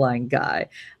their goal line guy.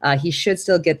 He should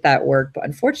still get that work, but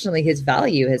unfortunately, his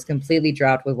value has completely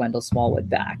dropped with Wendell Smallwood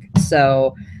back.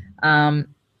 So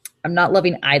I'm not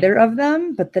loving either of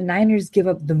them, but the Niners give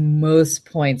up the most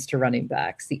points to running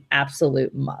backs, the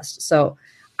absolute must. So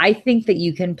I think that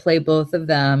you can play both of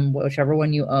them, whichever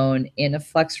one you own, in a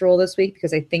flex role this week,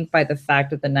 because I think by the fact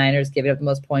that the Niners giving up the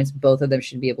most points, both of them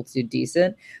should be able to do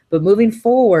decent. But moving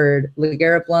forward,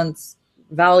 LeGarrette Blount's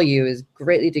value is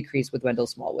greatly decreased with Wendell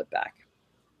Smallwood back.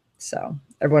 So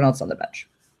everyone else on the bench.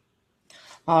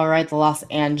 All right, the Los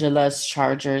Angeles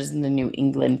Chargers and the New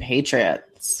England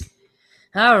Patriots.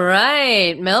 All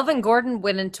right. Melvin Gordon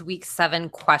went into week 7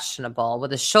 questionable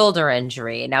with a shoulder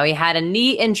injury. Now, he had a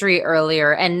knee injury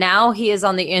earlier, and now he is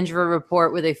on the injury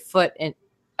report with a foot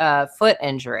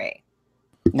injury.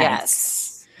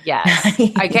 Nice. Yes.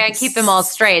 Nice. I can't keep them all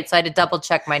straight, so I had to double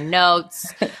check my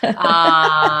notes.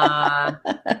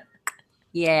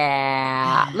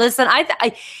 Yeah. Listen,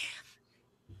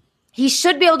 he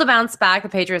should be able to bounce back. The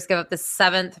Patriots give up the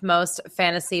 7th most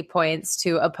fantasy points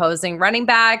to opposing running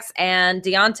backs, and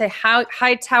Deontay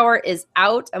Hightower is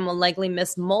out and will likely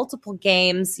miss multiple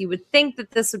games. You would think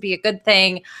that this would be a good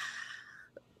thing.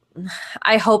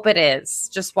 I hope it is.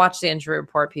 Just watch the injury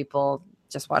report, people.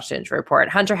 Just watch the injury report.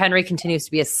 Hunter Henry continues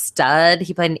to be a stud.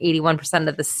 He played in 81%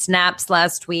 of the snaps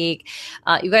last week.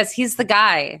 You guys, he's the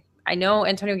guy. I know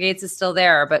Antonio Gates is still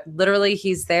there, but literally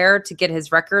he's there to get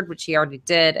his record, which he already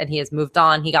did, and he has moved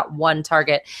on. He got 1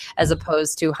 target as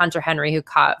opposed to Hunter Henry, who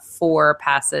caught 4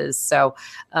 passes. So,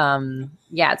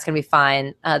 it's going to be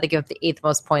fine. They give up the 8th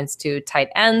most points to tight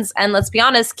ends. And let's be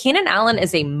honest, Keenan Allen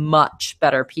is a much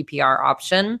better PPR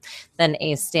option than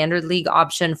a standard league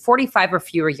option. 45 or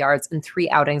fewer yards in 3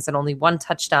 outings and only 1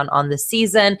 touchdown on the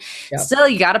season. Yep. Still,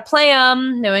 you got to play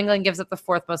him. New England gives up the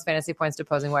 4th most fantasy points to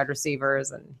opposing wide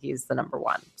receivers, and he's the number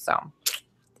 1. So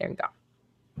there you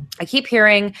go. I keep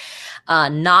hearing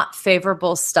not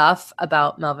favorable stuff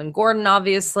about Melvin Gordon,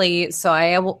 obviously. So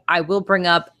I will bring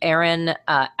up Aaron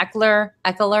Eckler.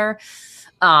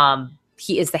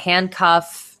 He is the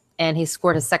handcuff, and he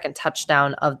scored his second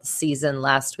touchdown of the season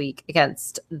last week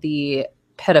against the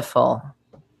pitiful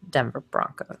Denver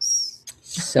Broncos.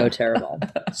 So terrible.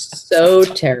 So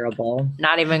terrible.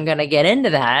 Not even going to get into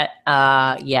that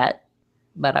yet,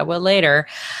 but I will later.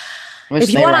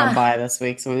 Wish they were on bye this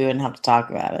week so we wouldn't have to talk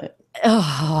about it.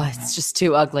 Oh, it's just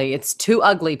too ugly. It's too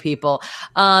ugly, people.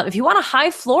 If you want a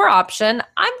high floor option,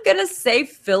 I'm going to say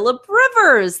Phillip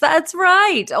Rivers. That's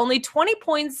right. Only 20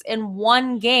 points in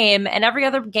one game, and every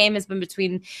other game has been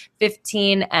between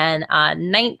 15 and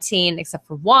 19, except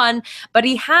for one. But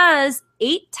he has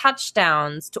 8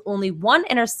 touchdowns to only 1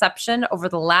 interception over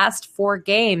the last 4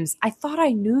 games. I thought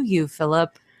I knew you,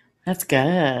 Phillip. That's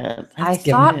good. I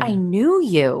thought I knew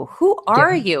you. Who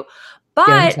are you?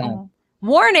 But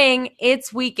warning,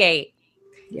 it's week 8.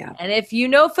 Yeah. And if you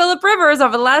know Phillip Rivers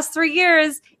over the last 3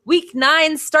 years, week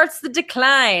 9 starts the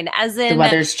decline, as in the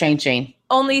weather's changing.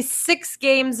 Only 6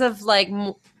 games of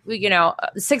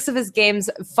 6 of his games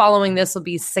following this will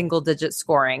be single-digit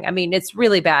scoring. I mean, it's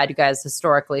really bad, you guys,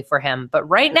 historically for him. But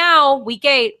right now, week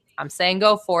 8, I'm saying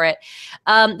go for it.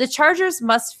 The Chargers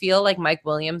must feel like Mike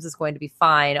Williams is going to be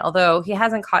fine, although he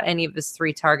hasn't caught any of his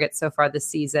 3 targets so far this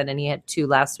season, and he had 2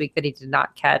 last week that he did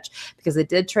not catch because they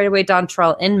did trade away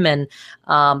Dontrell Inman,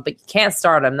 but you can't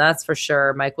start him, that's for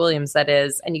sure. Mike Williams, that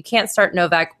is. And you can't start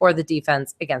Novak or the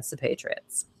defense against the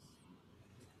Patriots.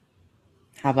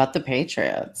 How about the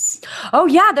Patriots? Oh,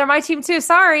 yeah, they're my team too.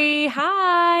 Sorry.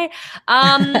 Hi.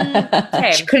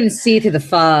 Okay. She couldn't see through the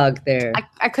fog there.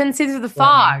 I couldn't see through the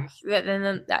fog. And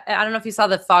then, I don't know if you saw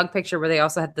the fog picture where they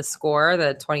also had the score,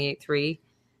 the 28-3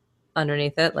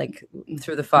 underneath it, like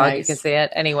through the fog. Nice. You can see it.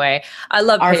 Anyway, I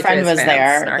love our Patriots friend was fans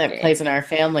there snarky. That plays in our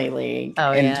family league.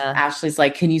 Oh, and yeah. Ashley's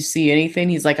like, can you see anything?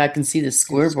 He's like, I can see the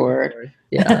scoreboard.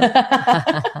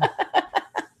 Yeah.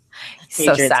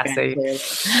 So sassy.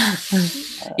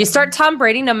 You start Tom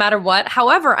Brady no matter what.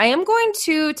 However, I am going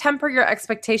to temper your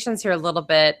expectations here a little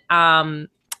bit.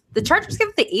 The Chargers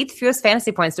give the 8th fewest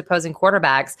fantasy points to opposing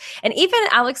quarterbacks, and even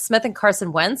Alex Smith and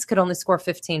Carson Wentz could only score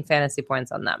 15 fantasy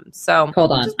points on them. So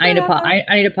hold on, I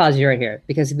need to pause you right here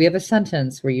because we have a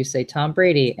sentence where you say Tom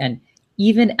Brady and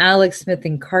even Alex Smith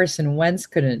and Carson Wentz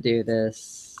couldn't do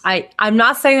this. I'm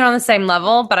not saying they're on the same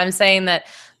level, but I'm saying that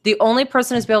the only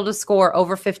person who's been able to score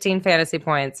over 15 fantasy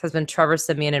points has been Trevor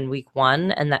Siemian in week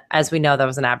 1. And that, as we know, that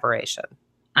was an aberration.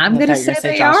 I'm going to say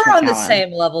they are on the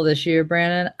same level this year,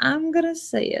 Brandon. I'm going to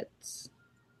say it.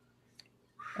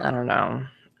 I don't know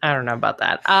about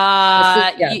that.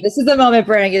 This is the moment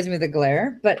Brandon gives me the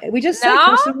glare. But we just said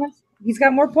he's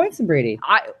got more points than Brady.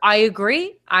 I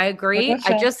agree. I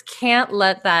just can't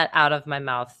let that out of my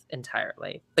mouth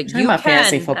entirely. But you about can,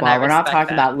 fantasy football. We're not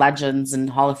talking about legends and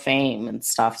Hall of Fame and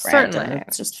stuff. Brandon. Certainly,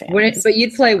 it's just fantasy. But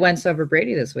you'd play Wentz over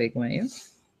Brady this week, wouldn't you?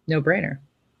 No brainer.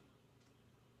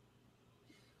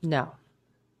 No.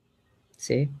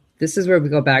 See, this is where we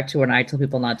go back to when I tell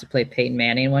people not to play Peyton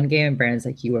Manning in one game, and Brandon's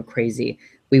like, "You are crazy.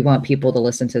 We want people to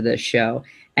listen to this show."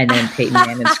 And then Peyton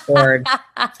Manning scored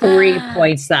 3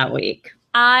 points that week.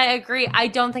 I agree. I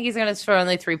don't think he's going to score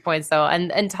only 3 points, though.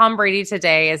 And Tom Brady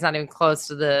today is not even close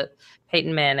to the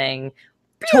Peyton Manning.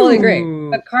 Totally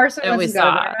agree. But Carson Wentz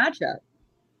got a better matchup.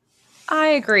 I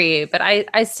agree. But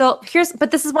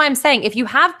but this is why I'm saying, if you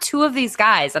have 2 of these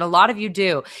guys, and a lot of you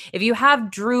do, if you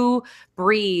have Drew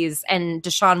Brees and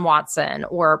Deshaun Watson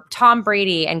or Tom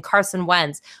Brady and Carson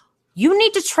Wentz, you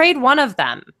need to trade one of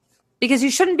them because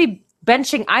you shouldn't be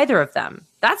benching either of them.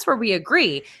 That's where we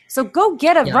agree. So go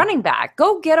get a running back.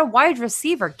 Go get a wide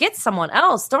receiver. Get someone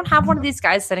else. Don't have one of these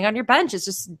guys sitting on your bench. It's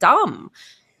just dumb.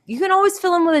 You can always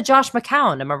fill in with a Josh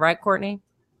McCown. Am I right, Courtney?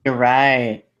 You're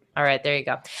right. All right, there you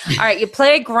go. All right, you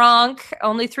play Gronk.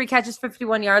 Only 3 catches,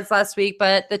 51 yards last week,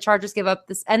 but the Chargers give up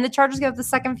this, and the Chargers give up the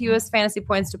 2nd fewest fantasy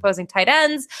points to opposing tight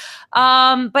ends.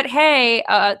 But hey,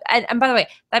 and by the way,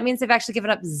 that means they've actually given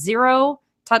up 0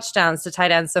 touchdowns to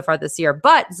tight ends so far this year.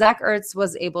 But Zach Ertz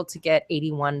was able to get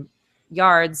 81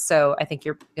 yards, so I think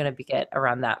you're going to get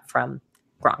around that from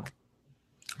Gronk.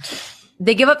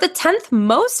 They give up the 10th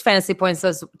most fantasy points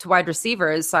to wide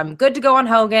receivers, so I'm good to go on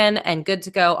Hogan and good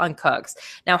to go on Cooks.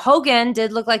 Now, Hogan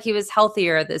did look like he was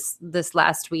healthier this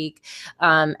last week,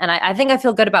 and I think I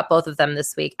feel good about both of them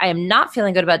this week. I am not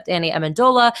feeling good about Danny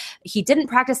Amendola. He didn't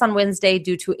practice on Wednesday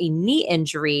due to a knee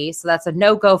injury, so that's a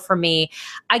no-go for me.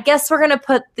 I guess we're going to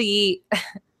put the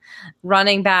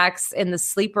running backs in the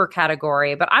sleeper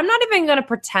category, but I'm not even going to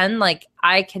pretend like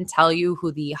I can tell you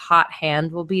who the hot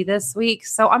hand will be this week.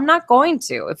 So I'm not going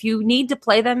to. If you need to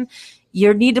play them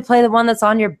you need to play the one that's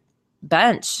on your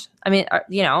bench. I mean,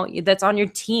 that's on your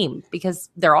team, because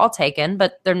they're all taken,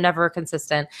 but they're never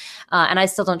consistent. And I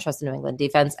still don't trust the New England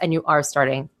defense. And you are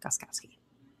starting Gostkowski.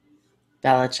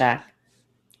 Belichick.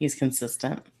 He's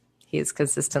consistent. He's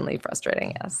consistently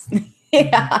frustrating, yes.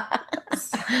 Yeah.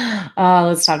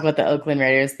 Let's talk about the Oakland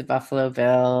Raiders, the Buffalo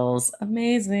Bills.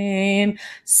 Amazing.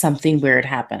 Something weird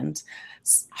happened.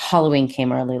 Halloween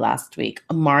came early last week.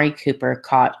 Amari Cooper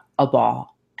caught a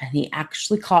ball, and he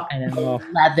actually caught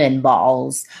 11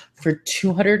 balls for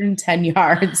 210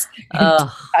 yards and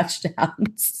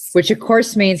touchdowns. Which, of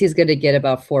course, means he's going to get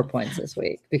about 4 points this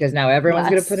week, because now everyone's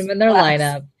going to put him in their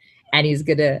lineup. And he's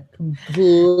going to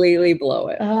completely blow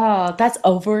it. Oh, that's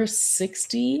over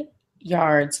 60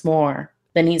 yards more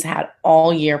than he's had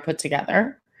all year put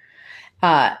together.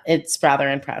 It's rather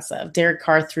impressive. Derek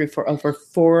Carr threw for over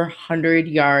 400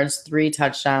 yards, 3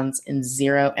 touchdowns, and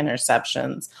 0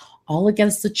 interceptions, all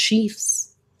against the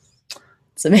Chiefs.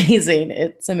 It's amazing.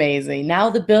 It's amazing. Now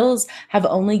the Bills have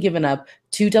only given up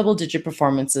 2 double-digit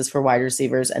performances for wide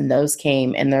receivers, and those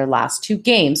came in their last 2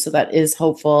 games. So that is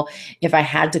hopeful. If I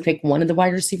had to pick one of the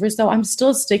wide receivers, though, I'm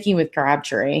still sticking with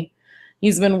Crabtree.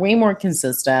 He's been way more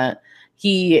consistent.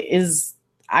 He is,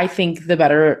 I think, the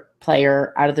better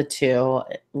player out of the 2. A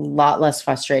lot less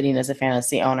frustrating as a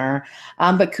fantasy owner.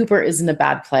 But Cooper isn't a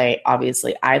bad play,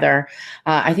 obviously, either.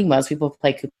 I think most people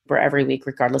play Cooper every week,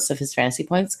 regardless of his fantasy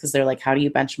points, because they're like, how do you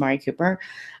bench Amari Cooper?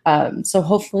 So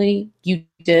hopefully you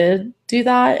did do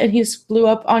that, and he blew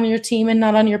up on your team and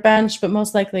not on your bench. But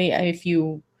most likely, if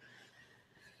you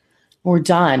were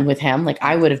done with him, like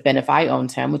I would have been if I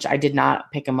owned him, which I did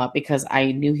not pick him up because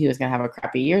I knew he was going to have a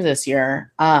crappy year this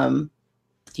year,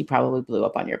 he probably blew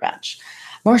up on your bench.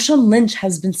 Marshawn Lynch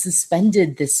has been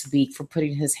suspended this week for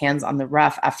putting his hands on the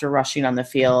ref after rushing on the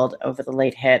field over the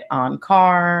late hit on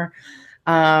Carr.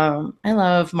 I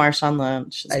love Marshawn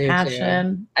Lynch. His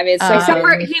passion. I mean,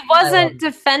 he wasn't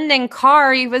defending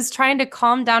Carr. He was trying to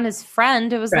calm down his friend,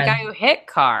 who was the guy who hit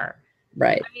Carr.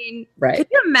 Right. I mean, could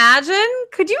you imagine?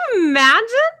 Could you imagine?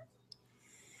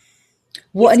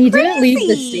 Well, and he didn't leave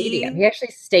the stadium. He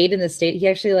actually stayed in the stadium. He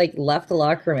actually left the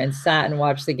locker room and sat and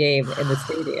watched the game in the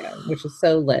stadium, which is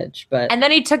so Lynch. And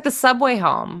then he took the subway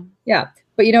home. Yeah,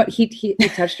 but he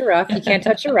touched a ref. He can't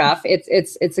touch a ref.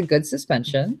 It's a good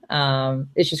suspension.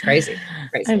 It's just crazy.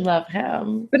 I love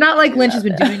him, but not like Lynch has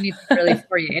been doing anything really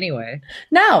for you anyway.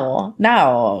 No.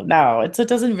 It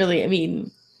doesn't really. I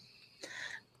mean,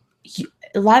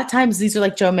 a lot of times these are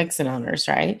like Joe Mixon owners,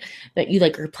 right? That you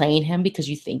are playing him because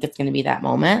you think it's going to be that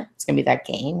moment. It's going to be that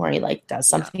game where he does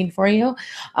something for you.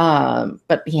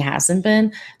 But he hasn't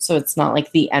been. So it's not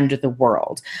like the end of the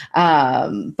world.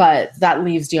 But that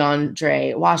leaves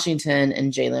DeAndre Washington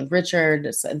and Jalen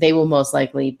Richard. So they will most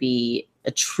likely be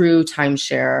a true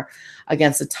timeshare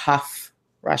against a tough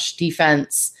rush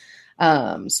defense.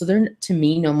 So they're, to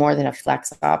me, no more than a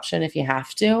flex option if you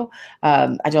have to.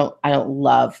 I don't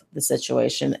love the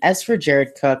situation. As for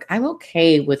Jared Cook, I'm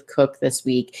okay with Cook this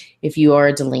week. If you are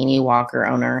a Delaney Walker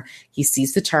owner, he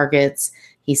sees the targets.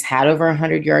 He's had over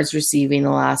 100 yards receiving the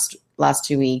last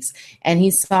 2 weeks, and we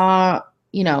saw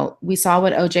what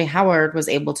OJ Howard was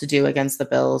able to do against the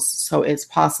Bills. So it's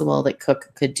possible that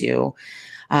Cook could do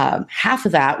half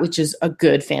of that, which is a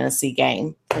good fantasy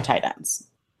game for tight ends.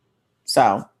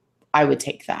 So I would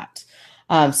take that.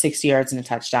 60 yards and a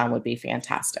touchdown would be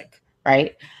fantastic,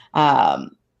 right?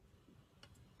 But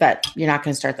you're not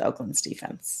going to start the Oakland's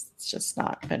defense. It's just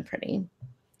not been pretty.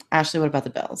 Ashley, what about the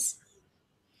Bills?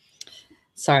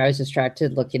 Sorry, I was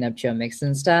distracted looking up Joe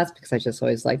Mixon stats because I just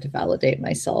always like to validate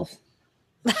myself.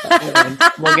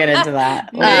 We'll get into that.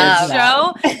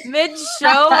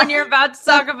 Mid-show when you're about to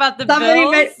talk about the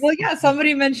Bills.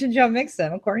 Somebody mentioned Joe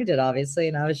Mixon. Well, Courtney did, obviously,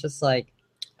 and I was just like,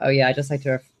 oh yeah, I just like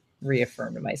to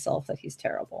reaffirm to myself that he's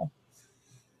terrible.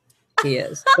 He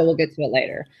is, but we'll get to it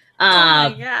later. Oh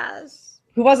my gosh.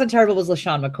 Who wasn't terrible was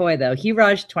LaShawn McCoy, though. He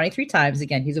rushed 23 times.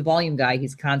 Again, he's a volume guy.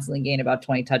 He's constantly gained about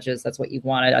 20 touches. That's what you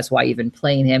wanted. That's why you've been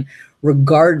playing him,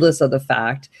 regardless of the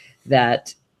fact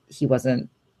that he wasn't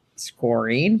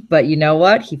scoring. But you know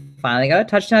what? He finally got a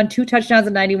touchdown, 2 touchdowns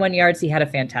and 91 yards. He had a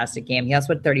fantastic game. He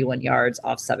also had 31 yards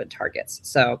off 7 targets.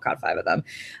 So caught 5 of them.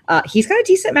 He's got a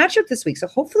decent matchup this week. So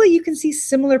hopefully you can see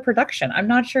similar production. I'm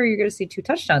not sure you're going to see 2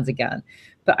 touchdowns again,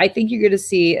 but I think you're going to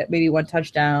see maybe 1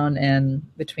 touchdown and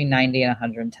between 90 and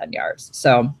 110 yards.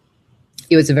 So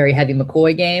it was a very heavy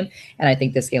McCoy game. And I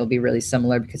think this game will be really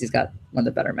similar because he's got one of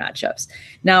the better matchups.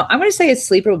 Now I'm going to say his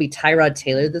sleeper will be Tyrod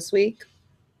Taylor this week.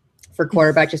 for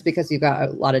quarterback just because you've got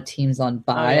a lot of teams on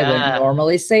bye. I wouldn't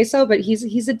normally say so, but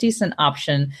he's a decent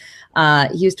option.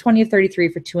 He was 20 of 33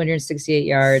 for 268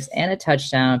 yards and a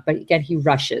touchdown. But again, he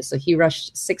rushes. So he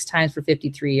rushed 6 times for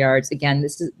 53 yards. Again,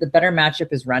 this is the better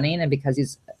matchup is running. And because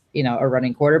he's, a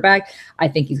running quarterback, I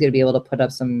think he's going to be able to put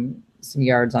up some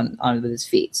yards on his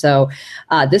feet. So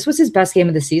this was his best game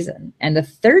of the season. And the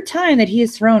third time that he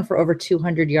has thrown for over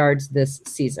 200 yards this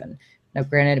season. Now,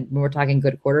 granted, when we're talking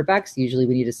good quarterbacks, usually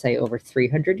we need to say over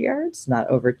 300 yards, not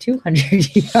over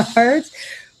 200 yards.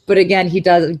 But again, he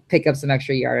does pick up some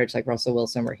extra yardage like Russell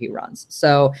Wilson where he runs.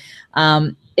 So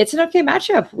it's an okay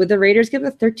matchup with the Raiders give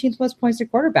the 13th most points to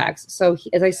quarterbacks. So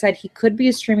as I said, he could be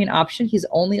a streaming option. He's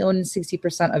only owned in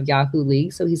 60% of Yahoo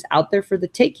leagues. So he's out there for the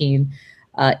taking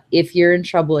if you're in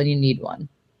trouble and you need one.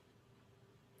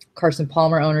 Carson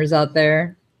Palmer owners out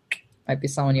there might be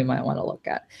someone you might want to look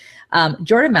at.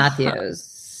 Jordan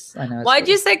Matthews. I know. Why'd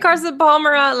you say Carson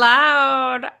Palmer out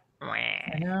loud?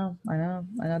 I know.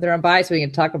 They're on bye, so we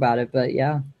can talk about it. But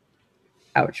yeah,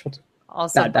 ouch.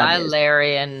 Also, bye,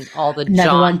 Larry, and all the Another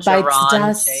John one bites Jaron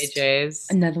dust.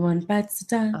 JJs. Another one bites the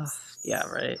dust. Oh, yeah,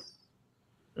 right.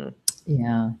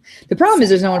 Yeah. The problem is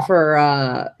there's no one for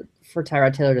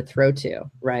Tyrod Taylor to throw to,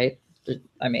 right?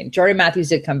 I mean, Jordan Matthews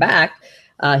did come back.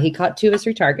 He caught 2 of his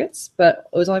 3 targets, but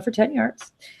it was only for 10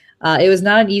 yards. It was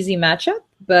not an easy matchup,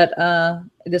 but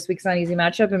this week's not an easy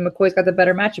matchup, and McCoy's got the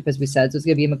better matchup, as we said, so it's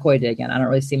going to be a McCoy day again. I don't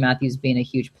really see Matthews being a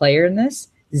huge player in this.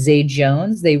 Zay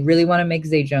Jones, they really want to make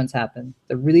Zay Jones happen.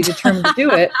 They're really determined to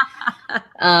do it,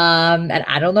 and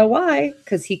I don't know why,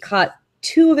 because he caught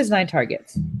 2 of his 9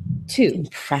 targets. 2.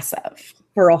 Impressive.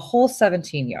 For a whole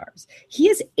 17 yards. He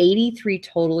has 83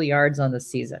 total yards on the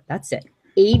season. That's it.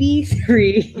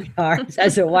 83 yards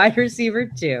as a wide receiver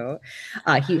too.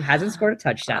 He hasn't scored a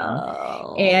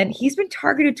touchdown, and he's been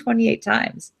targeted 28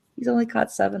 times. He's only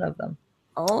caught 7 of them.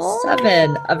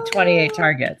 7 of 28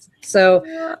 targets. So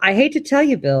I hate to tell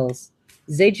you, Bills,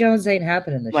 Zay Jones ain't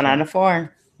happening this year. 1 out of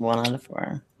 4. 1 out of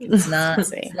 4. It's not.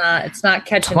 It's not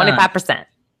catching 25%.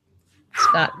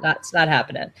 It's not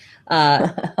happening.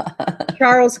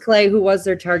 Charles Clay, who was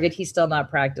their target, he's still not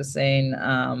practicing.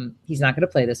 He's not going to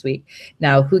play this week.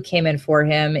 Now, who came in for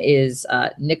him is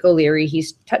Nick O'Leary.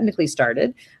 He's technically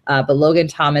started, but Logan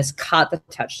Thomas caught the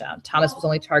touchdown. Thomas was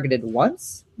only targeted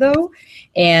once, though,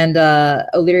 and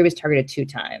O'Leary was targeted 2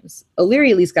 times.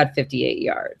 O'Leary at least got 58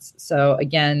 yards. So,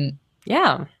 again...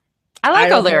 Yeah. I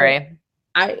like O'Leary.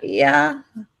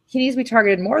 He needs to be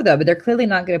targeted more, though, but they're clearly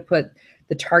not going to put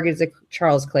the targets that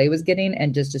Charles Clay was getting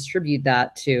and just distribute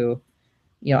that to,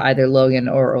 either Logan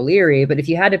or O'Leary. But if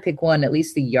you had to pick one, at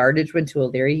least the yardage went to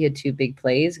O'Leary. He had 2 big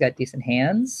plays, got decent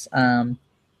hands.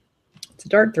 It's a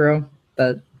dart throw,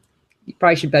 but you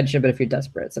probably should bench him. But if you're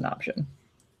desperate, it's an option.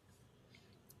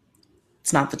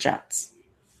 It's not the Jets.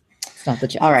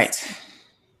 All right.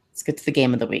 Let's get to the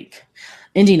game of the week.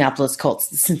 Indianapolis Colts,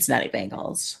 the Cincinnati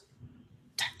Bengals.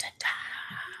 Dun, dun, dun.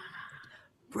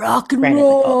 Rock and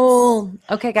roll.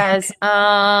 Okay, guys.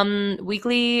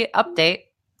 Weekly update.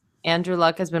 Andrew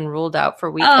Luck has been ruled out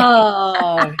for week.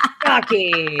 Oh,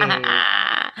 shocking.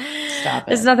 Stop it.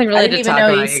 There's nothing really to talk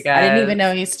about, you guys. I didn't even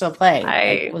know he still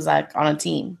played. Was like on a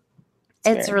team.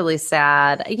 It's really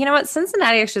sad. You know what?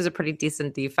 Cincinnati actually is a pretty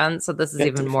decent defense, so this is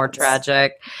even more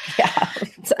tragic.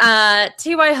 Yeah.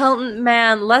 T.Y. Hilton,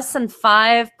 man, less than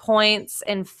 5 points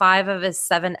in 5 of his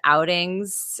 7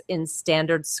 outings in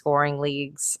standard scoring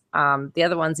leagues. The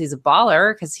other ones, he's a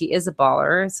baller because he is a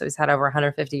baller, so he's had over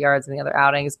 150 yards in the other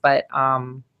outings, but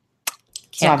can't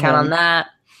count on that.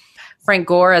 Frank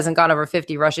Gore hasn't gone over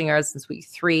 50 rushing yards since week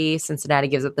 3. Cincinnati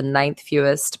gives up the 9th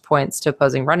fewest points to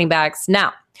opposing running backs.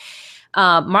 Now,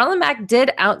 Marlon Mack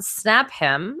did outsnap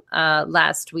him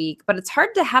last week, but it's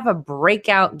hard to have a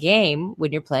breakout game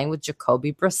when you're playing with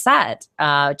Jacoby Brissett.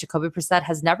 Jacoby Brissett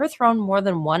has never thrown more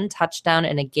than 1 touchdown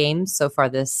in a game so far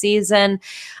this season.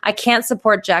 I can't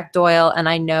support Jack Doyle, and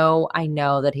I know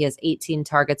that he has 18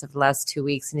 targets over the last 2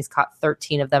 weeks, and he's caught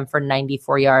 13 of them for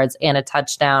 94 yards and a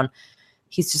touchdown.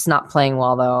 He's just not playing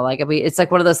well, though. Like, I mean, it's like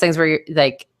one of those things where you're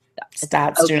like,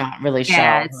 stats do not really show.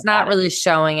 Yeah, it's not really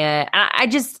showing it. I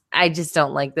just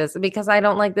don't like this because I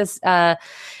don't like this. The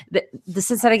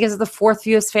Cincinnati gives us the 4th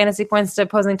fewest fantasy points to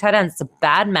opposing tight ends. It's a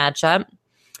bad matchup,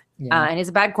 and he's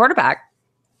a bad quarterback.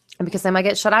 And because they might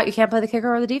get shut out, you can't play the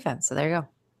kicker or the defense. So there you go.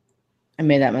 I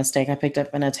made that mistake. I picked up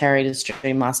a Terry to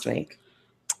stream last week.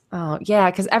 Oh yeah,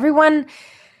 because everyone.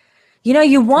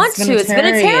 You want to. It's been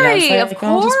a Terry, of course.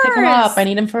 I'll just pick him up. I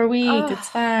need him for a week. It's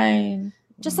fine.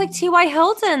 Just like T.Y.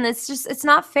 Hilton. It's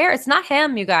not fair. It's not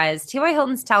him, you guys. T.Y.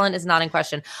 Hilton's talent is not in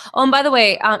question. Oh, and by the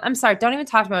way, I'm sorry. Don't even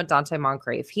talk about Dante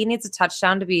Moncrief. He needs a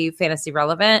touchdown to be fantasy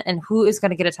relevant. And who is going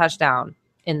to get a touchdown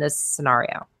in this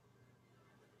scenario?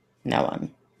 No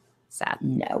one. Sad.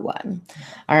 No one.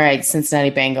 All right,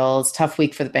 Cincinnati Bengals. Tough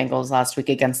week for the Bengals last week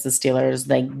against the Steelers.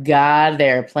 Thank God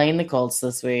they're playing the Colts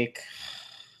this week.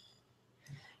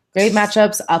 Great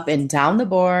matchups up and down the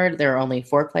board. There are only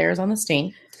 4 players on this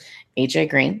team. AJ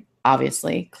Green,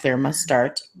 obviously, clear must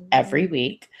start every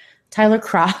week. Tyler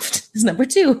Kroft is number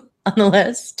 2 on the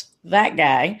list. That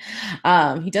guy.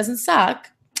 He doesn't suck.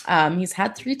 He's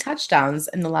had 3 touchdowns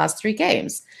in the last 3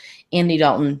 games. Andy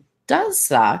Dalton does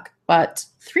suck, but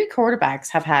 3 quarterbacks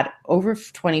have had over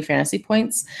 20 fantasy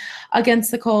points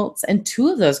against the Colts, and 2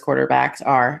 of those quarterbacks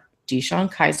are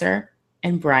Deshaun Kaiser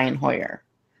and Brian Hoyer.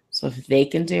 So if they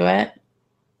can do it,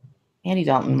 Andy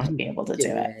Dalton might be able to do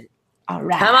it. All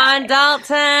right. Come on,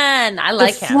 Dalton. I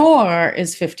like him. The floor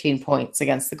is 15 points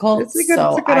against the Colts,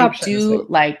 so I do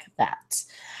like that.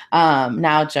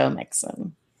 Now Joe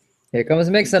Mixon. Here comes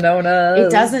Mixon owners.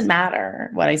 It doesn't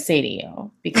matter what I say to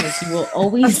you because you will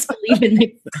always believe in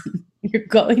Mixon. You're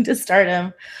going to start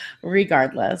him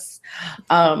regardless.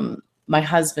 My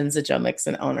husband's a Joe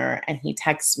Mixon owner, and he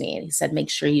texts me and he said, make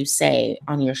sure you say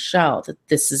on your show that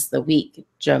this is the week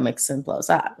Joe Mixon blows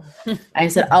up. I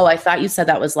said, oh, I thought you said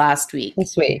that was last week.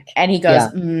 This week. And he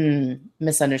goes,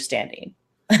 misunderstanding.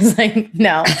 I was like,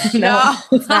 no,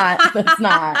 it's not. That's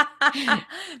not.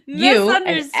 You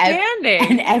misunderstanding.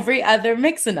 And every other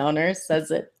Mixon owner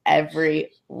says it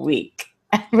every week.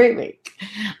 Every week.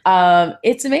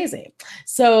 It's amazing.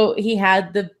 So he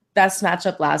had the best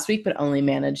matchup last week, but only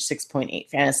managed 6.8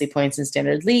 fantasy points in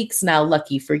standard leagues. Now,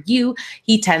 lucky for you,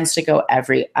 he tends to go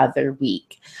every other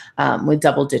week with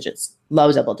double digits,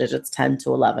 low double digits, 10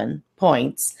 to 11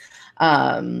 points.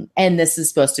 And this is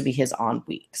supposed to be his on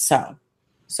week.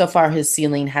 So far, his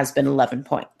ceiling has been 11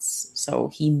 points. So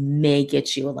he may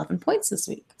get you 11 points this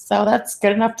week. So that's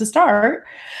good enough to start.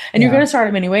 And you're going to start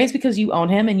him anyways because you own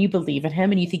him and you believe in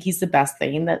him and you think he's the best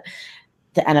thing that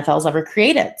the NFL's ever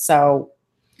created. So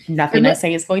nothing I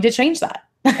say is going to change that.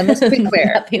 And let's be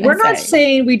clear. We're not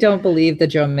saying we don't believe that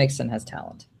Joe Mixon has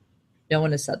talent. No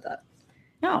one has said that.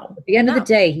 No. At the end of the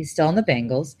day, he's still on the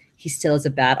Bengals. He still has a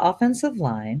bad offensive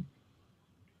line.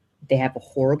 They have a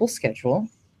horrible schedule.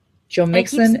 Joe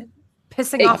Mixon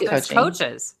pissing off those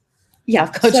coaches. Yeah,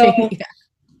 coaching.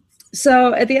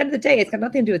 So at the end of the day, it's got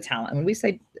nothing to do with talent. When we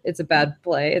say it's a bad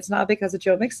play, it's not because of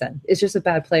Joe Mixon. It's just a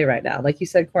bad play right now. Like you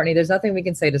said, Courtney, there's nothing we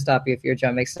can say to stop you if you're a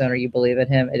Joe Mixon or you believe in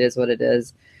him. It is what it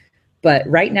is. But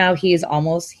right now, he's the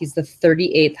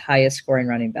 38th highest scoring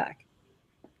running back.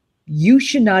 You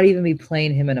should not even be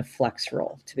playing him in a flex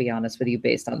role, to be honest with you,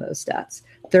 based on those stats.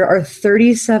 There are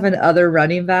 37 other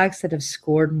running backs that have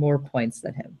scored more points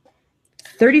than him.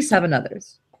 37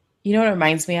 others. You know what it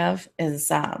reminds me of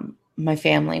is my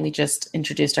family. We just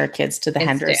introduced our kids to the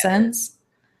Hendersons.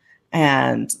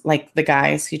 And like the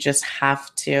guys who just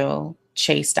have to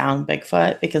chase down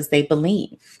Bigfoot because they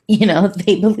believe,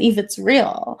 they believe it's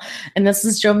real. And this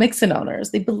is Joe Mixon owners.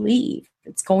 They believe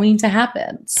it's going to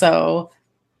happen. So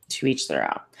to each their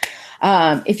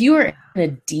own. If you are in a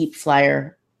deep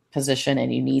flyer position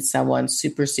and you need someone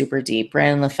super, super deep,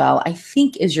 Brandon LaFell, I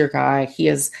think is your guy. He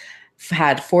has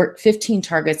had 15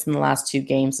 targets in the last 2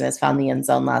 games and has found the end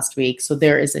zone last week. So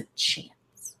there is a chance.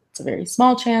 It's a very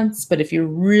small chance, but if you're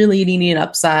really needing an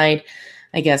upside,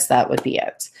 I guess that would be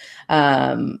it.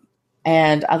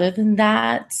 And other than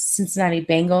that, Cincinnati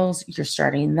Bengals, you're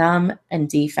starting them and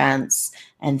defense,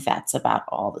 and that's about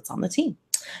all that's on the team.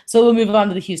 So we'll move on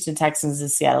to the Houston Texans and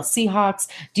Seattle Seahawks.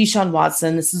 Deshaun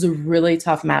Watson, this is a really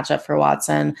tough matchup for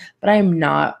Watson, but I am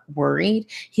not worried.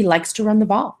 He likes to run the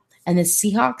ball. And the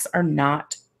Seahawks are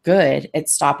not good at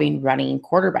stopping running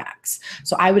quarterbacks.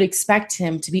 So I would expect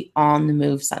him to be on the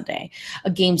move Sunday.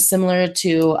 A game similar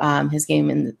to his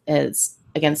game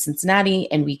against Cincinnati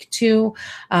in week 2.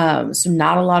 So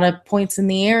not a lot of points in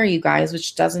the air, you guys,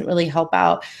 which doesn't really help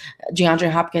out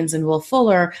DeAndre Hopkins and Will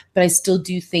Fuller. But I still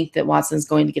do think that Watson's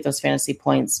going to get those fantasy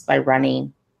points by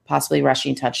running, possibly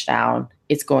rushing touchdown.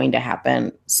 It's going to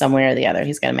happen somewhere or the other.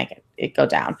 He's going to make it go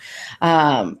down.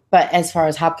 But as far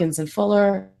as Hopkins and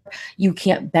Fuller, you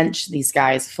can't bench these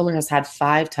guys. Fuller has had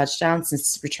 5 touchdowns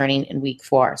since returning in week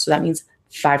 4. So that means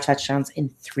 5 touchdowns in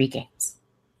 3 games.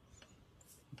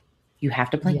 You have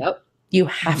to play him. You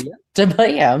have to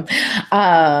play him.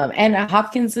 And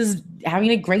Hopkins is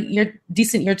having a great year,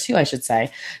 decent year too, I should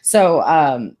say.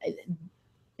 So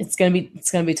it's gonna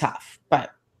be tough,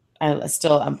 but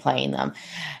I'm playing them.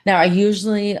 Now, I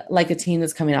usually like a team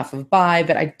that's coming off of bye,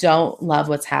 but I don't love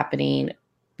what's happening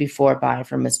before bye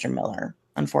for Mr. Miller.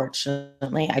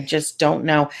 Unfortunately, I just don't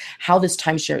know how this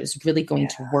timeshare is really going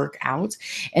to work out.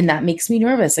 And that makes me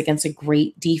nervous against a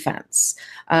great defense.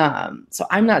 So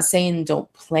I'm not saying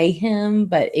don't play him,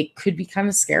 but it could be kind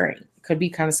of scary. It could be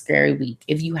kind of scary week.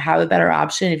 If you have a better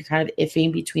option, if you're kind of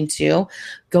iffy between two,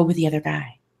 go with the other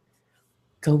guy.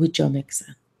 Go with Joe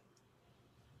Mixon.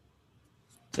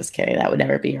 Just kidding. That would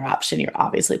never be your option. You're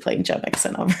obviously playing Joe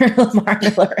Mixon over Lamar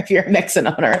Miller. If you're a Mixon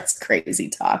owner, it's crazy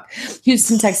talk.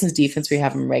 Houston Texans defense, we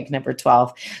have him ranked number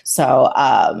 12. So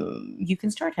you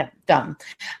can start him. Done.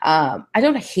 I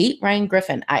don't hate Ryan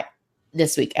Griffin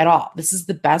this week at all. This is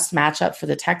the best matchup for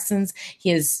the Texans. He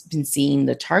has been seeing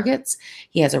the targets.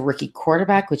 He has a rookie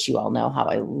quarterback, which you all know how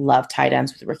I love tight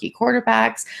ends with rookie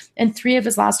quarterbacks. And 3 of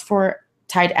his last 4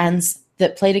 tight ends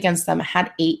that played against them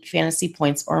had 8 fantasy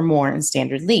points or more in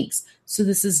standard leagues. So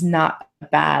this is not a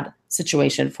bad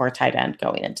situation for a tight end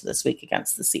going into this week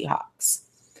against the Seahawks.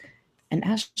 And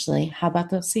Ashley, how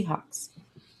about those Seahawks?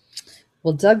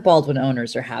 Well, Doug Baldwin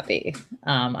owners are happy.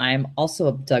 I'm also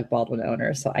a Doug Baldwin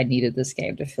owner, so I needed this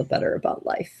game to feel better about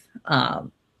life.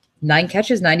 9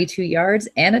 catches, 92 yards,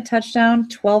 and a touchdown,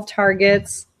 12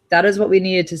 targets. That is what we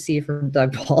needed to see from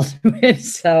Doug Baldwin.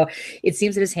 So it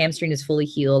seems that his hamstring is fully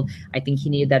healed. I think he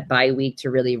needed that bye week to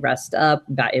really rest up.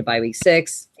 By week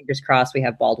 6, fingers crossed, we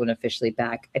have Baldwin officially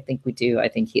back. I think we do. I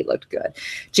think he looked good.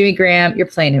 Jimmy Graham, you're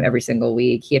playing him every single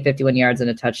week. He had 51 yards and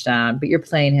a touchdown, but you're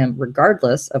playing him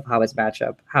regardless of how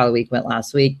the week went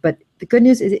last week. But the good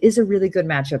news is it is a really good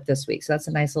matchup this week. So that's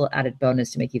a nice little added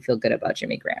bonus to make you feel good about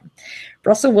Jimmy Graham.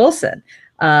 Russell Wilson,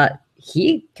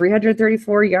 he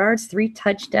 334 yards, 3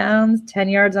 touchdowns, 10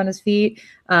 yards on his feet.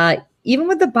 Even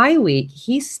with the bye week,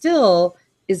 he still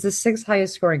is the 6th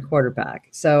highest scoring quarterback.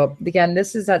 So again,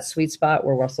 this is that sweet spot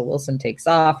where Russell Wilson takes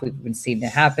off. We've been seeing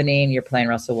it happening. You're playing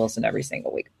Russell Wilson every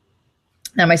single week.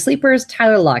 Now my sleeper is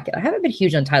Tyler Lockett. I haven't been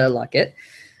huge on Tyler Lockett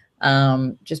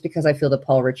just because I feel that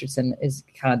Paul Richardson is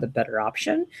kind of the better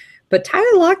option. But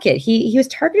Tyler Lockett, he was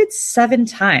targeted 7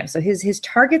 times. So his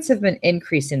targets have been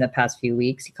increasing the past few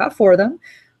weeks. He caught 4 of them,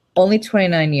 only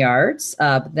 29 yards.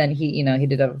 But then he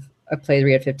did a play where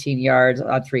he had 15 yards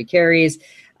on 3 carries.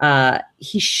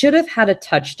 He should have had a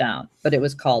touchdown, but it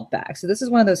was called back. So this is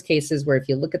one of those cases where if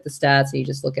you look at the stats and you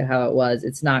just look at how it was,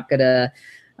 it's not going to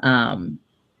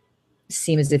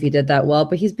seem as if he did that well,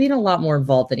 but he's been a lot more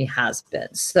involved than he has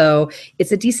been. So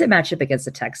it's a decent matchup against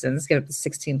the Texans, give up the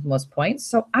 16th most points.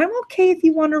 So I'm okay if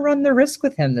you want to run the risk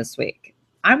with him this week.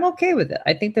 I'm okay with it.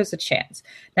 I think there's a chance.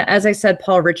 Now, as I said,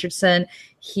 Paul Richardson,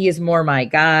 he is more my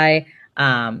guy.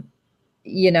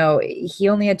 He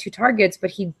only had 2 targets, but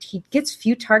he gets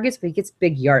few targets, but he gets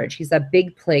big yardage. He's that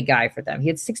big play guy for them. He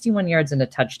had 61 yards and a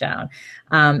touchdown.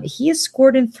 He has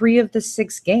scored in 3 of the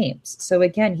 6 games. So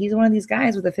again, he's one of these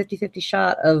guys with a 50-50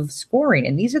 shot of scoring.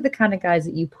 And these are the kind of guys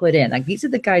that you put in. Like these are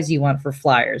the guys you want for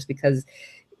flyers because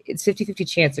it's 50-50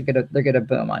 chance they're gonna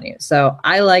boom on you. So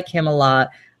I like him a lot.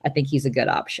 I think he's a good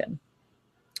option.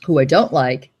 Who I don't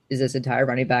like is this entire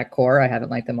running back core. I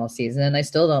haven't liked them all season, and I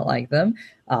still don't like them.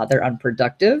 They're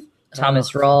unproductive.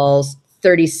 Thomas Rawls,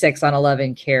 36 on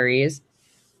 11 carries.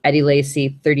 Eddie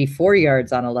Lacy, 34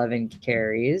 yards on 11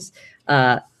 carries.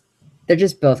 They're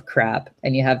just both crap,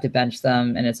 and you have to bench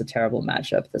them, and it's a terrible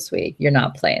matchup this week. You're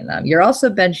not playing them. You're also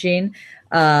benching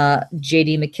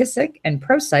J.D. McKissick and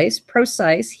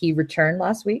Procise, he returned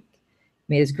last week.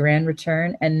 Made his grand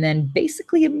return, and then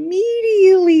basically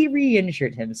immediately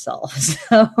re-injured himself.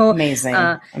 So amazing.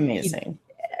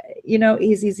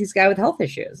 He's a guy with health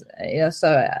issues.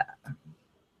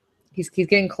 He's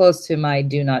getting close to my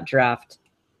do not draft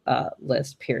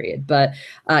list. Period. But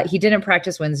he didn't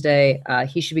practice Wednesday.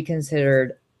 He should be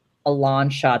considered a long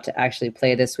shot to actually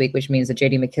play this week, which means that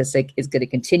J.D. McKissick is going to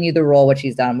continue the role which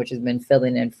he's done, which has been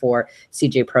filling in for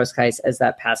C.J. Proskyce as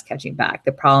that pass catching back.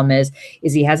 The problem is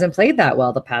he hasn't played that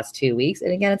well the past 2 weeks,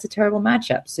 and again, it's a terrible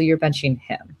matchup, so you're benching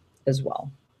him as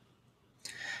well.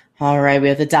 All right, we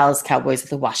have the Dallas Cowboys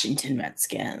with the Washington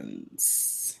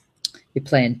Redskins. You're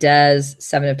playing Dez,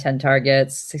 7 of 10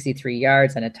 targets, 63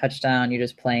 yards, and a touchdown. You're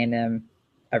just playing him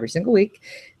every single week.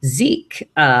 Zeke,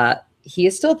 he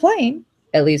is still playing,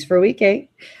 at least for week 8.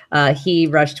 He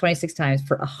rushed 26 times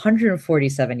for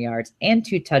 147 yards and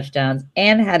 2 touchdowns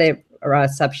and had a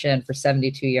reception for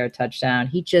 72-yard touchdown.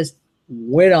 He just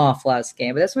went off last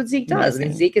game, but that's what Zeke does. I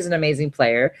mean, Zeke is an amazing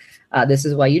player. This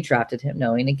is why you drafted him,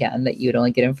 knowing, again, that you would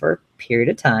only get him for a period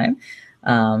of time.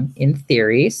 in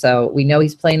theory. So we know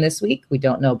he's playing this week. We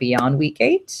don't know beyond week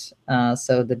 8.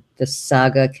 So the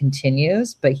saga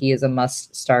continues, but he is a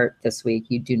must start this week.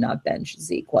 You do not bench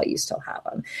Zeke while you still have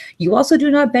him. You also do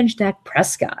not bench Dak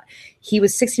Prescott. He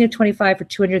was 16 of 25 for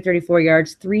 234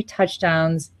 yards, 3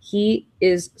 touchdowns. He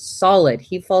is solid.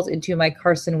 He falls into my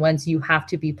Carson Wentz, you have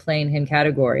to be playing him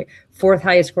category. 4th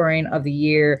highest scoring of the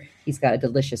year. He's got a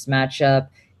delicious matchup.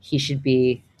 He should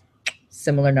be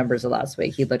similar numbers to last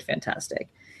week. He looked fantastic.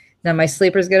 Now my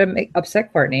sleeper is going to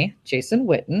upset Courtney, Jason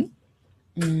Witten,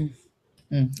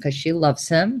 because she loves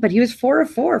him. But he was 4 of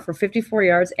 4 for 54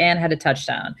 yards and had a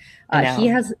touchdown. He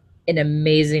has an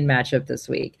amazing matchup this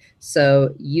week.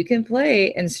 So you can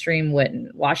play and stream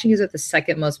Witten. Washington is at the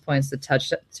 2nd most points to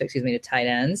tight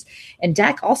ends. And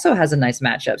Dak also has a nice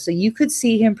matchup. So you could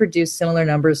see him produce similar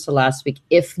numbers to last week,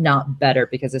 if not better,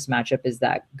 because this matchup is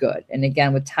that good. And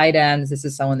again, with tight ends, this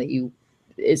is someone that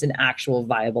is an actual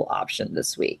viable option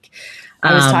this week.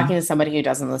 I was talking to somebody who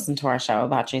doesn't listen to our show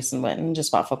about Jason Witten, just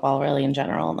about football really in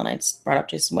general. And then I just brought up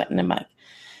Jason Witten and like,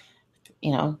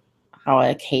 how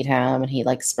I hate him, and he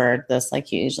like spurred this like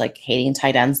huge like hating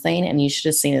tight ends thing, and you should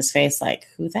have seen his face like,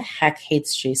 who the heck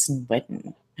hates Jason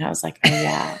Witten? And I was like, oh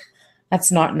yeah,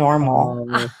 that's not normal.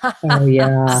 Oh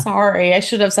yeah. Sorry, I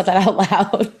should have said that out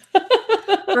loud.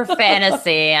 For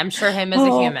fantasy, I'm sure him as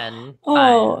a human. Yeah.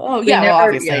 Well,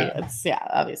 obviously,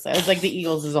 obviously, it's like the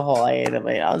Eagles as a whole. I hate it,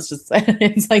 but I was just saying,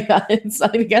 it's like that. It's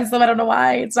nothing against them. I don't know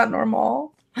why. It's not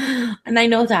normal, and I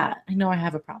know that. I know I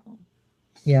have a problem.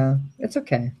 Yeah, it's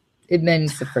okay. It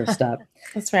means the first step.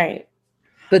 That's right.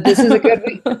 But this is a good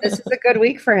week. This is a good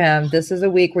week for him. This is a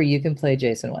week where you can play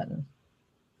Jason Witten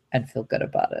and feel good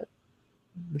about it,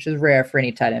 which is rare for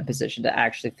any tight end position to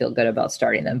actually feel good about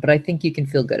starting them. But I think you can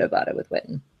feel good about it with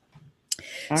Witten.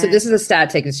 This is a stat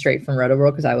taken straight from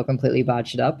Roto-World because I will completely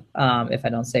botch it up if I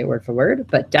don't say it word for word.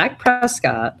 But Dak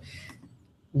Prescott,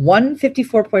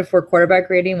 154.4 quarterback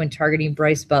rating when targeting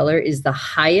Bryce Butler is the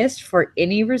highest for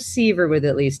any receiver with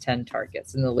at least 10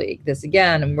 targets in the league. This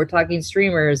again, and we're talking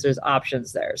streamers, there's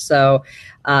options there. So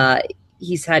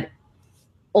he's had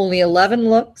only 11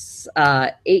 looks,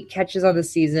 8 catches on the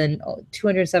season,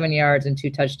 207 yards and 2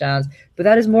 touchdowns. But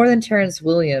that is more than Terrence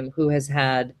Williams, who has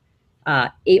had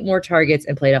 8 more targets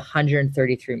and played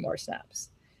 133 more snaps.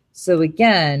 So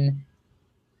again,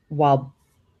 while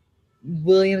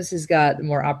Williams has got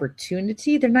more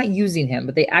opportunity, they're not using him,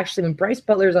 but they actually, when Bryce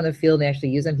Butler is on the field and they actually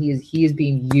use him, he is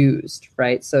being used,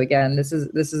 right? So again, this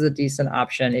is a decent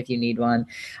option if you need one.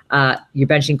 You're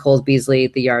benching Cole Beasley,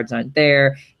 the yards aren't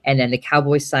there. And then the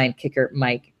Cowboys signed kicker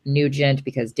Mike Nugent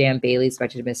because Dan Bailey's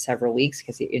expected to miss several weeks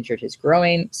because he injured his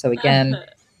groin. So again,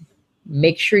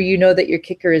 make sure you know that your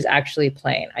kicker is actually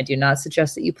playing. I do not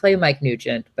suggest that you play Mike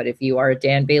Nugent, but if you are a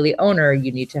Dan Bailey owner,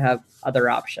 you need to have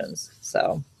other options.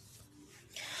 So.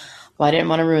 Well, I didn't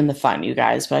want to ruin the fun, you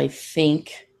guys, but I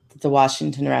think that the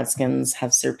Washington Redskins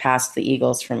have surpassed the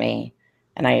Eagles for me,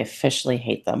 and I officially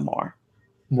hate them more.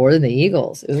 More than the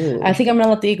Eagles? Ooh. I think I'm going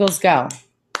to let the Eagles go.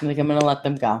 I think I'm going to let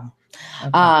them go.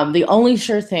 Okay. The only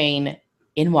sure thing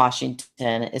in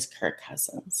Washington is Kirk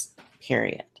Cousins,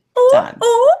 period. Done.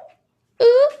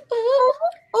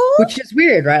 Which is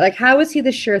weird, right? Like, how is he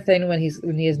the sure thing when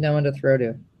he has no one to throw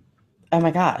to? Oh,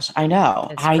 my gosh. I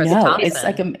know. It's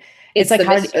like a... It's like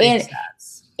hard,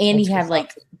 and he had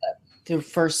like the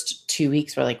first 2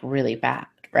 weeks were like really bad,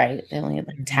 right? They only had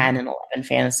like 10 and 11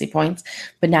 fantasy points,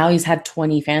 but now he's had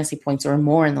 20 fantasy points or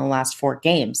more in the last 4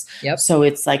 games. Yep. So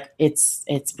it's like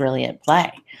it's brilliant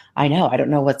play. I know. I don't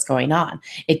know what's going on.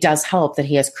 It does help that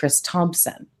he has Chris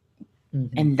Thompson,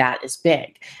 and that is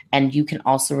big. And you can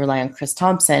also rely on Chris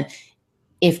Thompson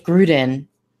if Gruden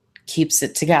keeps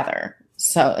it together.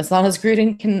 So as long as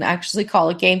Gruden can actually call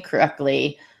a game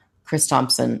correctly, Chris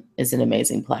Thompson is an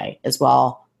amazing play as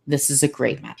well. This is a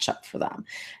great matchup for them.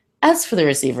 As for the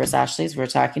receivers, Ashley, as we're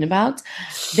talking about,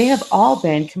 they have all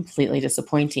been completely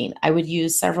disappointing. I would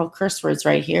use several curse words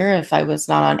right here if I was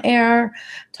not on air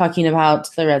talking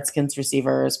about the Redskins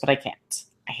receivers, but I can't.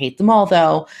 I hate them all,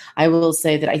 though. I will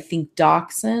say that I think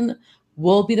Dawson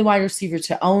will be the wide receiver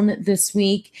to own this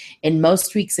week. In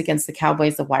most weeks against the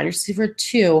Cowboys, the wide receiver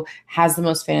 2 has the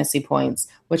most fantasy points,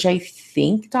 which I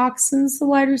think Dawson's the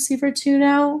wide receiver 2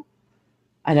 now.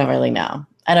 I don't really know.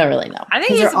 I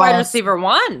think he's the wide receiver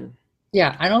 1.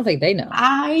 Yeah, I don't think they know.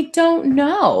 I don't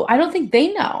know. I don't think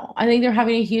they know. I think they're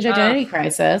having a huge identity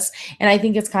crisis, and I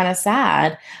think it's kind of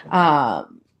sad.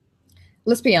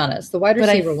 Let's be honest. The wide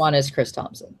receiver 1 is Chris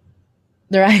Thompson.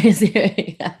 The wide receiver,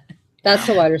 yeah. That's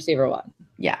the wide receiver 1.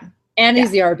 Yeah. And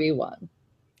he's the RB1.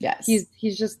 Yes.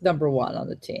 He's just number 1 on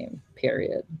the team,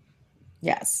 period.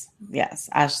 Yes.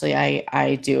 Ashley,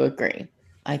 I do agree.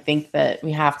 I think that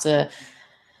we have to.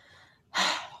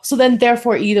 So then,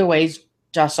 therefore, either way,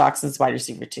 Josh Jackson's wide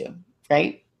receiver 2,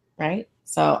 right? Right.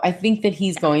 So I think that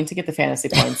he's going to get the fantasy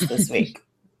points this week.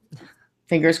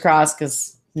 Fingers crossed,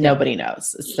 because nobody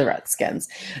knows. It's the Redskins.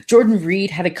 Jordan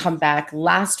Reed had a comeback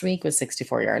last week with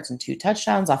 64 yards and 2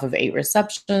 touchdowns off of 8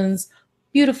 receptions.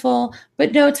 Beautiful.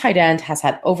 But no tight end has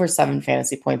had over 7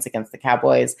 fantasy points against the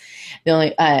Cowboys. The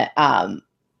only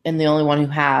and the only one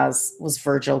who has was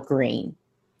Virgil Green.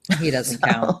 He doesn't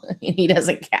count. He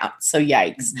doesn't count. So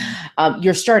yikes. Mm-hmm.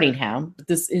 You're starting him, but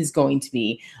this is going to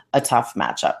be a tough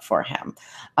matchup for him.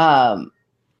 And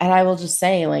I will just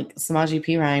say, like, Samaje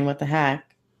Perine, what the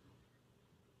heck?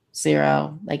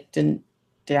 0. Like, I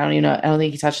don't even know. I don't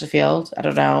think he touched the field. I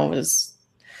don't know.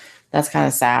 That's kind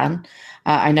of sad.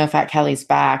 I know Fat Kelly's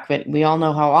back, but we all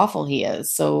know how awful he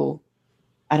is. So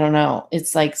I don't know.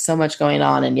 It's like so much going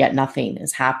on, and yet nothing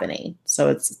is happening. So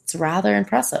it's rather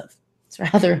impressive. It's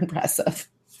rather impressive.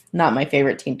 Not my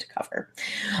favorite team to cover.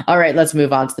 All right, let's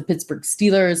move on to the Pittsburgh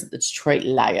Steelers, the Detroit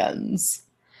Lions.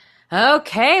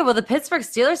 Okay, well, the Pittsburgh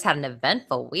Steelers had an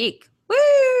eventful week.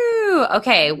 Woo!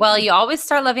 Okay, well, you always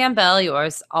start Le'Veon Bell. You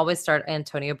always start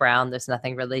Antonio Brown. There's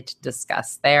nothing really to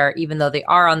discuss there, even though they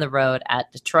are on the road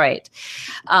at Detroit.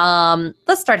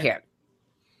 Let's start here.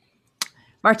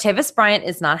 Martavis Bryant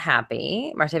is not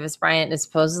happy. Martavis Bryant is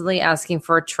supposedly asking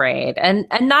for a trade, and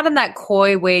not in that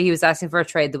coy way he was asking for a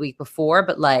trade the week before,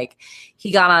 but like he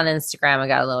got on Instagram and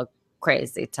got a little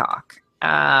crazy talk.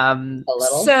 A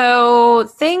little. So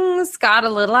things got a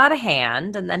little out of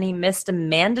hand, and then he missed a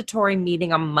mandatory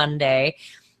meeting on Monday.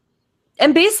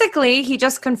 And basically, he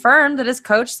just confirmed that his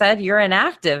coach said you're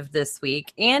inactive this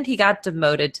week, and he got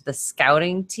demoted to the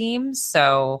scouting team.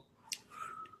 So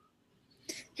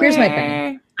here's my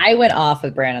thing. I went off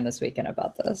with Brandon this weekend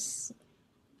about this.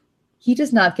 He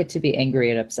does not get to be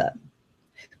angry and upset.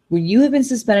 When you have been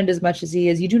suspended as much as he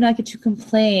is, you do not get to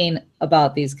complain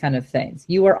about these kind of things.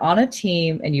 You are on a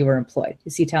team and you are employed.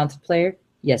 Is he a talented player?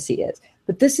 Yes, he is.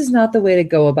 But this is not the way to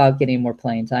go about getting more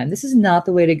playing time. This is not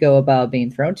the way to go about being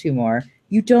thrown to more.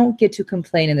 You don't get to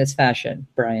complain in this fashion,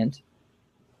 Bryant.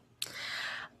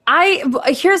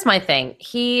 Here's my thing.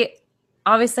 He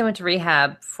obviously went to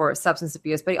rehab for substance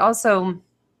abuse, but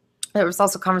there was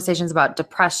also conversations about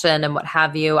depression and what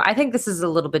have you. I think this is a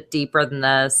little bit deeper than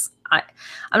this.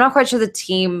 I'm not quite sure the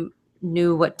team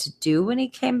knew what to do when he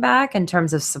came back in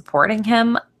terms of supporting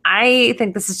him. I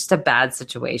think this is just a bad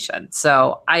situation.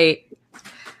 So I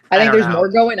think there's more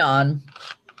going on,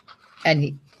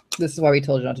 and this is why we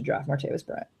told you not to draft Martavis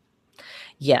Bryant.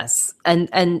 Yes.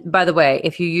 And by the way,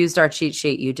 if you used our cheat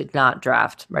sheet, you did not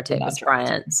draft Martavis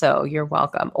Bryant. So you're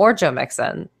welcome. Or Joe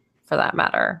Mixon, for that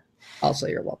matter. Also,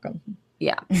 you're welcome.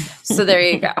 Yeah. So there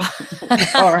you go.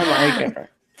 Or Amari Cooper.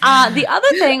 The other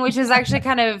thing, which is actually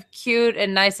kind of cute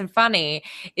and nice and funny,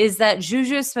 is that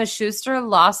Juju Smith-Schuster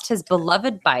lost his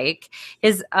beloved bike.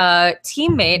 His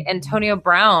teammate, Antonio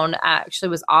Brown, actually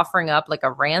was offering up like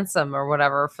a ransom or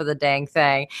whatever for the dang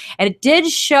thing. And it did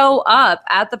show up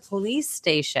at the police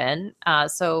station.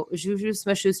 So Juju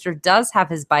Smith-Schuster does have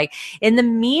his bike. In the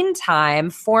meantime,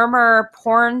 former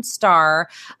porn star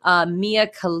Mia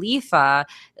Khalifa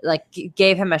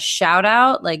gave him a shout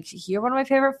out, like, you're one of my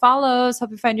favorite follows. Hope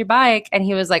you find your bike. And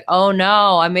he was like, oh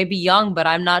no, I may be young, but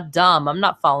I'm not dumb. I'm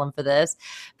not falling for this,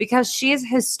 because she's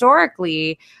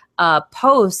historically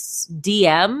posts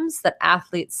DMs that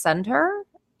athletes send her.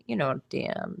 You know what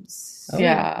DMs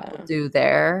do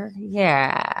there.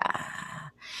 Yeah.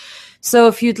 So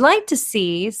if you'd like to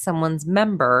see someone's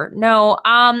member,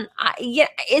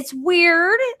 it's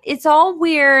weird. It's all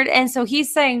weird. And so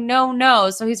he's saying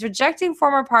no. So he's rejecting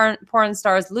former porn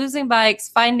stars, losing bikes,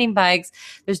 finding bikes.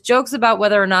 There's jokes about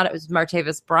whether or not it was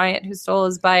Martavis Bryant who stole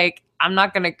his bike. I'm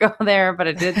not going to go there, but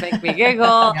it did make me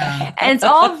giggle. Yeah. And it's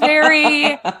all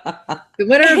very... The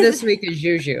winner of this week is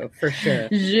Juju, for sure.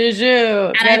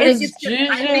 Juju. And I think it's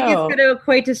going to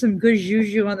equate to some good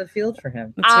Juju on the field for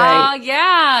him. That's right.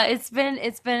 Yeah. It's been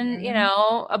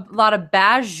a lot of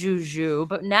bad Juju,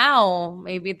 but now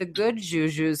maybe the good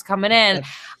Juju's coming in.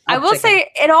 I will say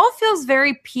it all feels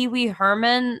very Pee Wee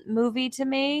Herman movie to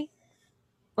me.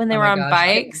 When they were on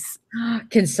bikes.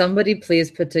 Can somebody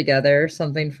please put together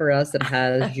something for us that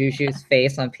has Juju's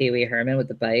face on Pee Wee Herman with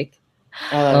the bike?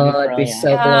 It'd be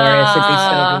so glorious. It'd be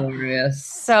so glorious.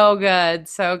 So good.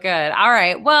 So good. All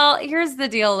right. Well, here's the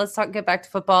deal. Let's get back to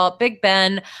football. Big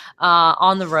Ben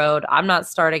on the road. I'm not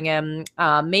starting him.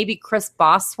 Maybe Chris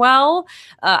Boswell.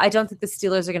 I don't think the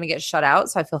Steelers are going to get shut out,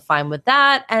 so I feel fine with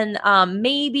that. And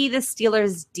maybe the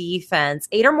Steelers defense.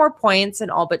 8 or more points in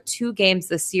all but 2 games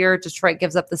this year. Detroit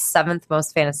gives up the 7th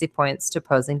most fantasy points to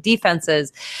opposing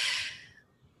defenses.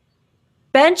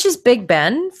 Bench is Big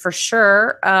Ben for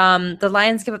sure. The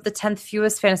Lions give up the 10th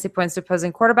fewest fantasy points to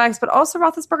opposing quarterbacks, but also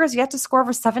Roethlisberger's yet to score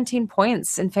over 17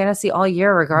 points in fantasy all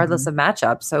year, regardless of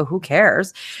matchup. So who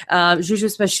cares? Juju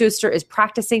Smith-Schuster is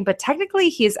practicing, but technically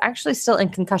he is actually still in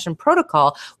concussion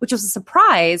protocol, which was a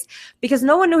surprise because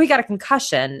no one knew he got a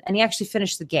concussion, and he actually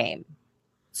finished the game.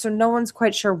 So no one's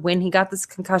quite sure when he got this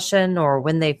concussion or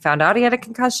when they found out he had a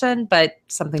concussion, but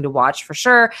something to watch for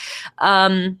sure.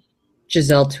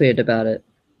 Giselle tweeted about it.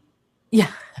 Yeah,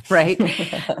 right.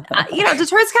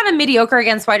 Detroit's kind of mediocre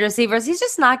against wide receivers. He's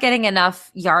just not getting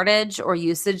enough yardage or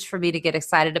usage for me to get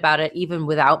excited about it, even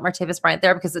without Martavis Bryant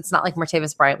there, because it's not like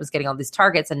Martavis Bryant was getting all these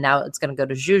targets and now it's going to go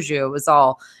to Juju. It was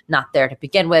all not there to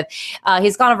begin with.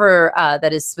 He's gone over,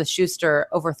 that is Smith-Schuster,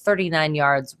 over 39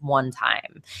 yards one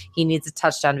time. He needs a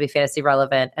touchdown to be fantasy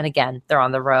relevant. And again, they're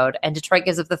on the road. And Detroit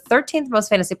gives up the 13th most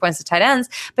fantasy points to tight ends,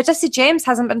 but Jesse James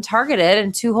hasn't been targeted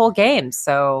in 2 whole games.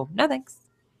 So no thanks.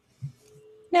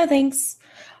 No, thanks.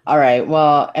 All right.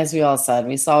 Well, as we all said,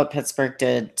 we saw what Pittsburgh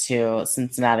did to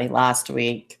Cincinnati last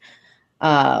week.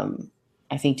 I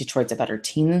think Detroit's a better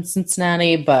team than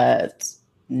Cincinnati, but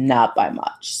not by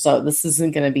much. So this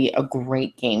isn't going to be a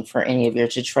great game for any of your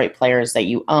Detroit players that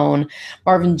you own.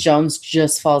 Marvin Jones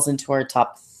just falls into our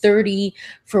top 30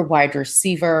 for wide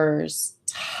receivers.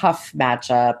 Tough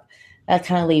matchup. That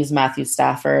kind of leaves Matthew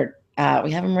Stafford.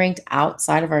 We have him ranked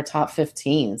outside of our top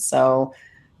 15. So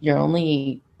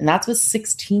and that's with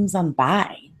 6 teams on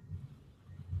bye.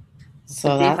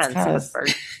 So that's kind of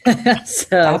what does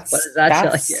that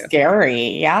tell you? Scary.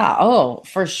 Yeah. Oh,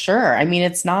 for sure. I mean,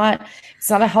 it's not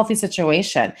a healthy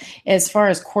situation. As far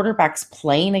as quarterbacks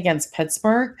playing against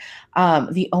Pittsburgh,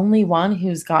 the only one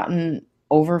who's gotten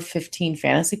over 15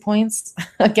 fantasy points,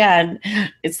 again,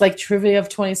 it's like trivia of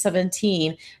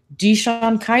 2017,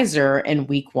 Deshaun Kaiser in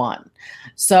week 1.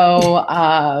 So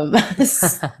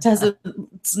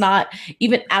it's not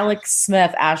even Alex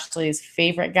Smith, Ashley's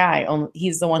favorite guy.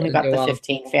 He's the one who got the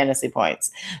 15 fantasy points.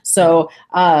 So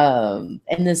and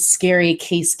this scary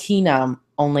Case Keenum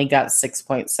only got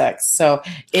 6.6. So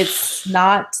it's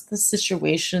not the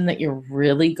situation that you're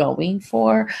really going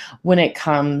for when it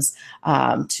comes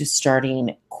to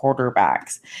starting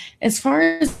quarterbacks. As far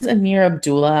as Amir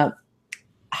Abdullah,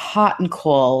 hot and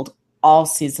cold all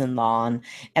season long.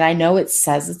 And I know it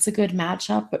says it's a good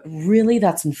matchup, but really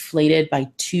that's inflated by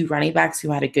 2 running backs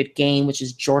who had a good game, which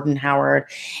is Jordan Howard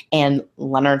and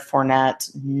Leonard Fournette.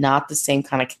 Not the same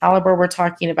kind of caliber we're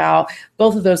talking about.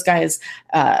 Both of those guys,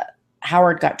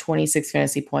 Howard got 26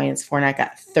 fantasy points. Fournette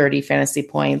got 30 fantasy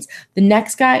points. The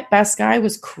next best guy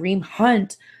was Kareem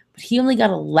Hunt, but he only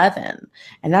got 11,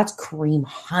 and that's Kareem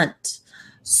Hunt.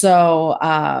 So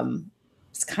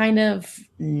it's kind of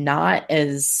not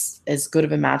as good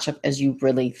of a matchup as you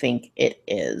really think it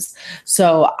is.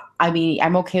 So, I mean,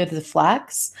 I'm okay with the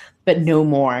flex, but no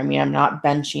more. I mean, I'm not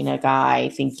benching a guy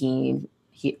thinking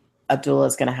Abdullah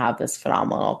is going to have this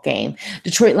phenomenal game.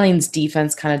 Detroit Lions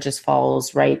defense kind of just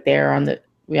falls right there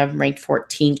we have him ranked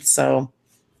 14th, so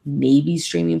maybe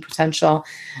streaming potential.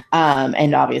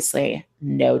 And obviously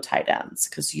no tight ends,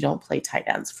 because you don't play tight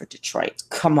ends for Detroit.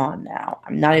 Come on now.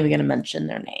 I'm not even going to mention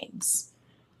their names.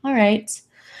 All right.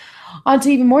 On to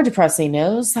even more depressing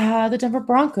news, the Denver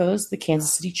Broncos, the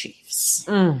Kansas City Chiefs.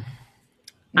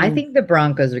 I think the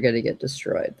Broncos are going to get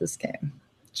destroyed this game.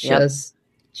 Just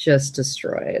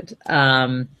destroyed.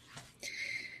 So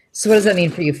what does that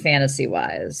mean for you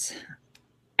fantasy-wise?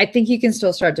 I think you can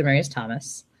still start Demaryius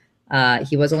Thomas.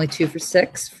 He was only 2 for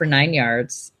 6 for 9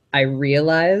 yards. I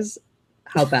realize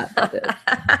how bad that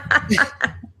is.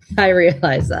 I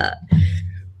realize that.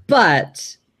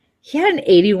 But he had an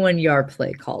 81-yard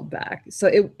play called back. So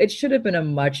it should have been a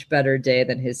much better day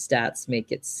than his stats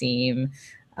make it seem.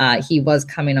 He was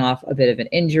coming off a bit of an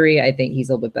injury. I think he's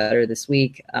a little bit better this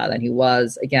week than he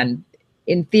was. Again,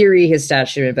 in theory, his stats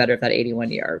should have been better if that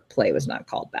 81-yard play was not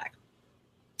called back.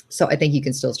 So I think you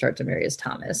can still start Demaryius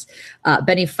Thomas.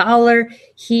 Benny Fowler,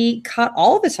 he caught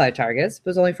all of his high targets, but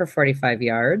was only for 45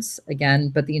 yards. Again,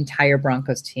 but the entire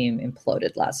Broncos team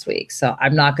imploded last week. So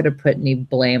I'm not going to put any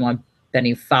blame on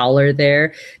Benny Fowler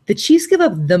there. The Chiefs give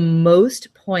up the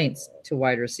most points to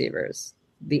wide receivers,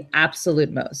 the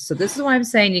absolute most. So this is why I'm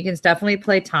saying you can definitely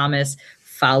play Thomas.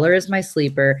 Fowler is my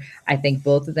sleeper. I think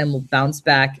both of them will bounce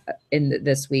back in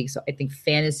this week. So I think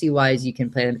fantasy-wise, you can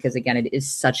play them because, again, it is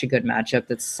such a good matchup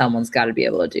that someone's got to be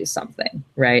able to do something,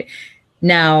 right?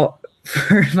 Now,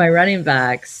 for my running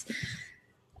backs,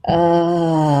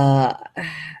 I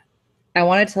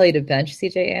want to tell you to bench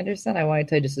CJ Anderson. I want to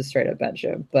tell you just to straight up bench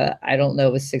him. But I don't know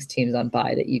with 6 teams on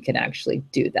bye that you can actually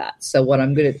do that. So what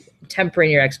I'm going to tempering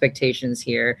your expectations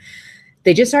here,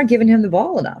 they just aren't giving him the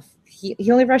ball enough.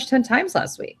 he only rushed 10 times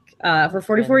last week for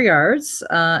 44 yards,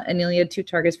 and he only had 2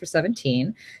 targets for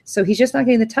 17. So he's just not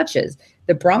getting the touches.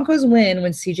 The Broncos win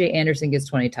when CJ Anderson gets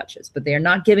 20 touches, but they are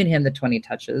not giving him the 20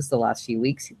 touches the last few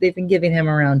weeks. They've been giving him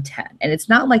around 10. And it's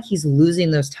not like he's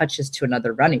losing those touches to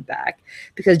another running back,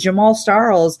 because Jamal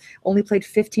Starles only played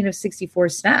 15 of 64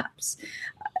 snaps.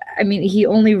 I mean, he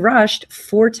only rushed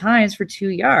 4 times for 2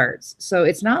 yards. So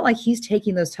it's not like he's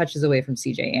taking those touches away from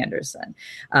CJ Anderson.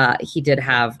 He did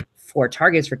have 4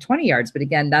 targets for 20 yards, but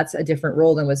again, that's a different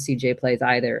role than what CJ plays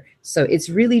either. So it's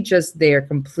really just they're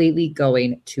completely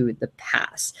going to the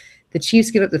pass. The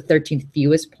Chiefs give up the 13th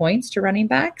fewest points to running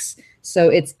backs. So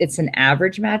it's an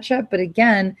average matchup. But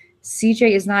again,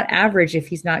 CJ is not average if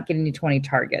he's not getting you 20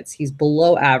 targets. He's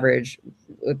below average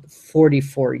with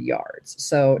 44 yards.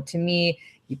 So to me,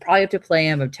 you probably have to play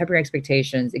him of temporary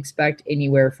expectations. Expect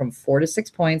anywhere from 4 to 6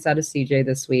 points out of CJ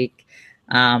this week,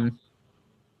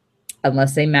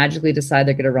 unless they magically decide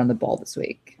they're going to run the ball this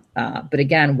week. But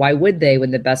again, why would they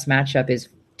when the best matchup is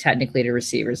technically to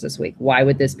receivers this week? Why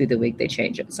would this be the week they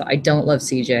change it? So I don't love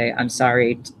CJ. I'm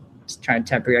sorry. Just trying to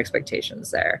temper your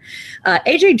expectations there.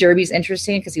 AJ Derby's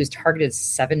interesting because he was targeted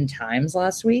 7 times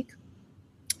last week.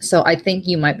 So I think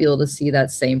you might be able to see that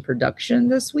same production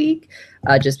this week,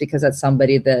 just because that's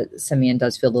somebody that Simeon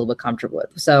does feel a little bit comfortable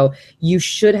with. So you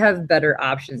should have better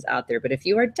options out there. But if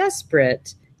you are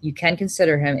desperate, you can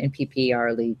consider him in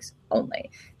PPR leagues only.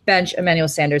 Bench Emmanuel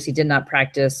Sanders. He did not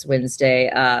practice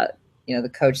Wednesday. The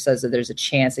coach says that there's a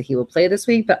chance that he will play this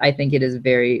week, but I think it is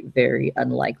very, very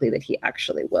unlikely that he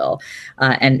actually will.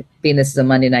 And being this is a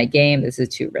Monday night game, this is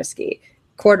too risky.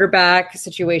 Quarterback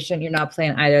situation, you're not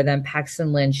playing either of them.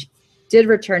 Paxton Lynch did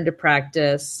return to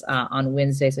practice on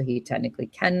Wednesday, so he technically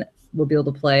will be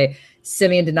able to play.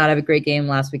 Simeon did not have a great game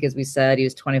last week, as we said. He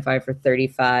was 25 for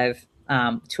 35,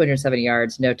 270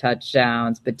 yards, no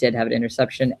touchdowns, but did have an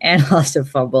interception and lost a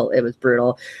fumble. It was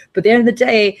brutal. But at the end of the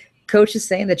day, coach is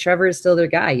saying that Trevor is still their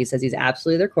guy. He says he's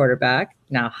absolutely their quarterback.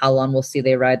 Now, how long we'll see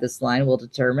they ride this line will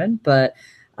determine, but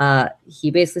he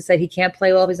basically said he can't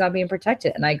play well if he's not being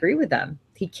protected, and I agree with them.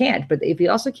 He can't, but if you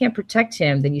also can't protect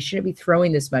him, then you shouldn't be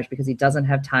throwing this much because he doesn't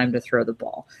have time to throw the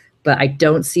ball. But I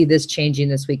don't see this changing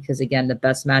this week because, again, the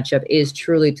best matchup is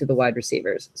truly to the wide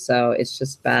receivers. So it's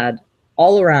just bad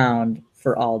all around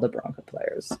for all the Bronco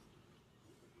players.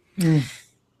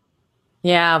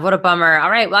 Yeah, what a bummer.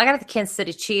 All right, well, I got the Kansas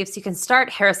City Chiefs. You can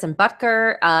start Harrison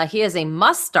Butker. He is a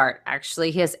must start, actually.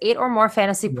 He has 8 or more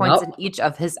fantasy points in each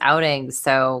of his outings.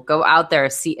 So go out there,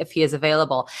 see if he is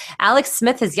available. Alex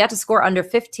Smith has yet to score under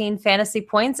 15 fantasy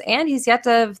points, and he's yet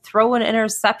to throw an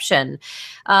interception.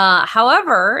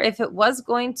 However, if it was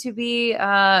going to be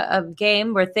a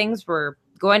game where things were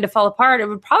going to fall apart, it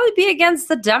would probably be against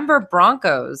the Denver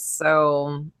Broncos.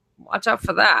 So watch out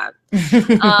for that.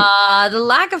 The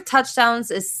lack of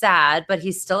touchdowns is sad, but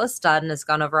he's still a stud and has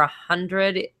gone over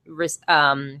 100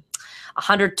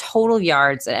 total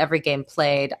yards in every game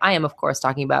played. I am, of course,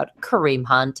 talking about Kareem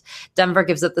Hunt. Denver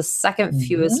gives up the second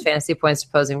fewest fantasy points to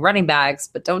opposing running backs,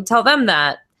 but don't tell them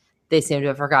that. They seem to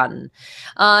have forgotten.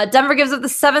 Denver gives up the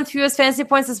 7th fewest fantasy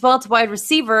points as well to wide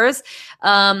receivers.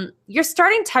 You're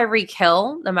starting Tyreek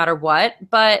Hill no matter what,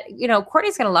 but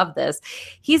Courtney's going to love this.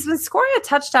 He's been scoring a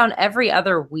touchdown every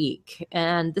other week,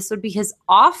 and this would be his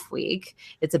off week.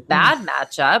 It's a bad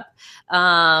matchup.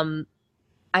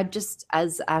 I just,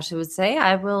 as Ashley would say,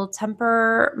 I will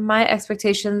temper my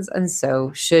expectations, and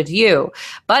so should you.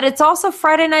 But it's also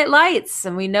Friday Night Lights,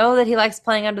 and we know that he likes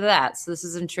playing under that, so this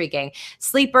is intriguing.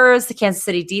 Sleepers, the Kansas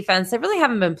City defense, they really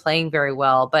haven't been playing very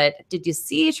well, but did you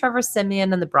see Trevor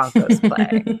Siemian and the Broncos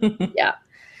play? Yeah.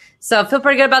 So I feel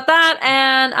pretty good about that.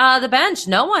 And the bench,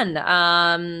 no one.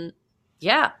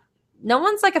 No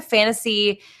one's like a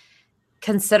fantasy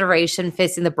consideration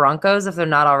facing the Broncos if they're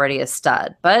not already a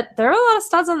stud. But there are a lot of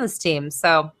studs on this team,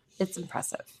 so it's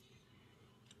impressive.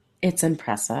 It's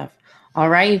impressive. All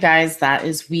right, you guys, that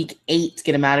is week 8.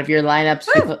 Get them out of your lineups.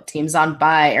 We put teams on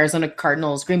bye: Arizona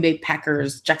Cardinals, Green Bay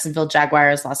Packers, Jacksonville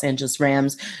Jaguars, Los Angeles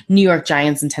Rams, New York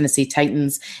Giants, and Tennessee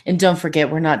Titans. And don't forget,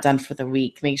 we're not done for the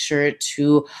week. Make sure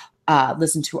to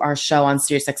listen to our show on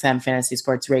SiriusXM Fantasy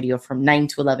Sports Radio from 9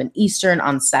 to 11 Eastern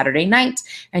on Saturday night.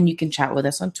 And you can chat with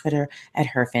us on Twitter at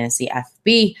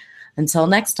HerFantasyFB. Until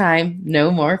next time,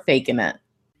 no more faking it.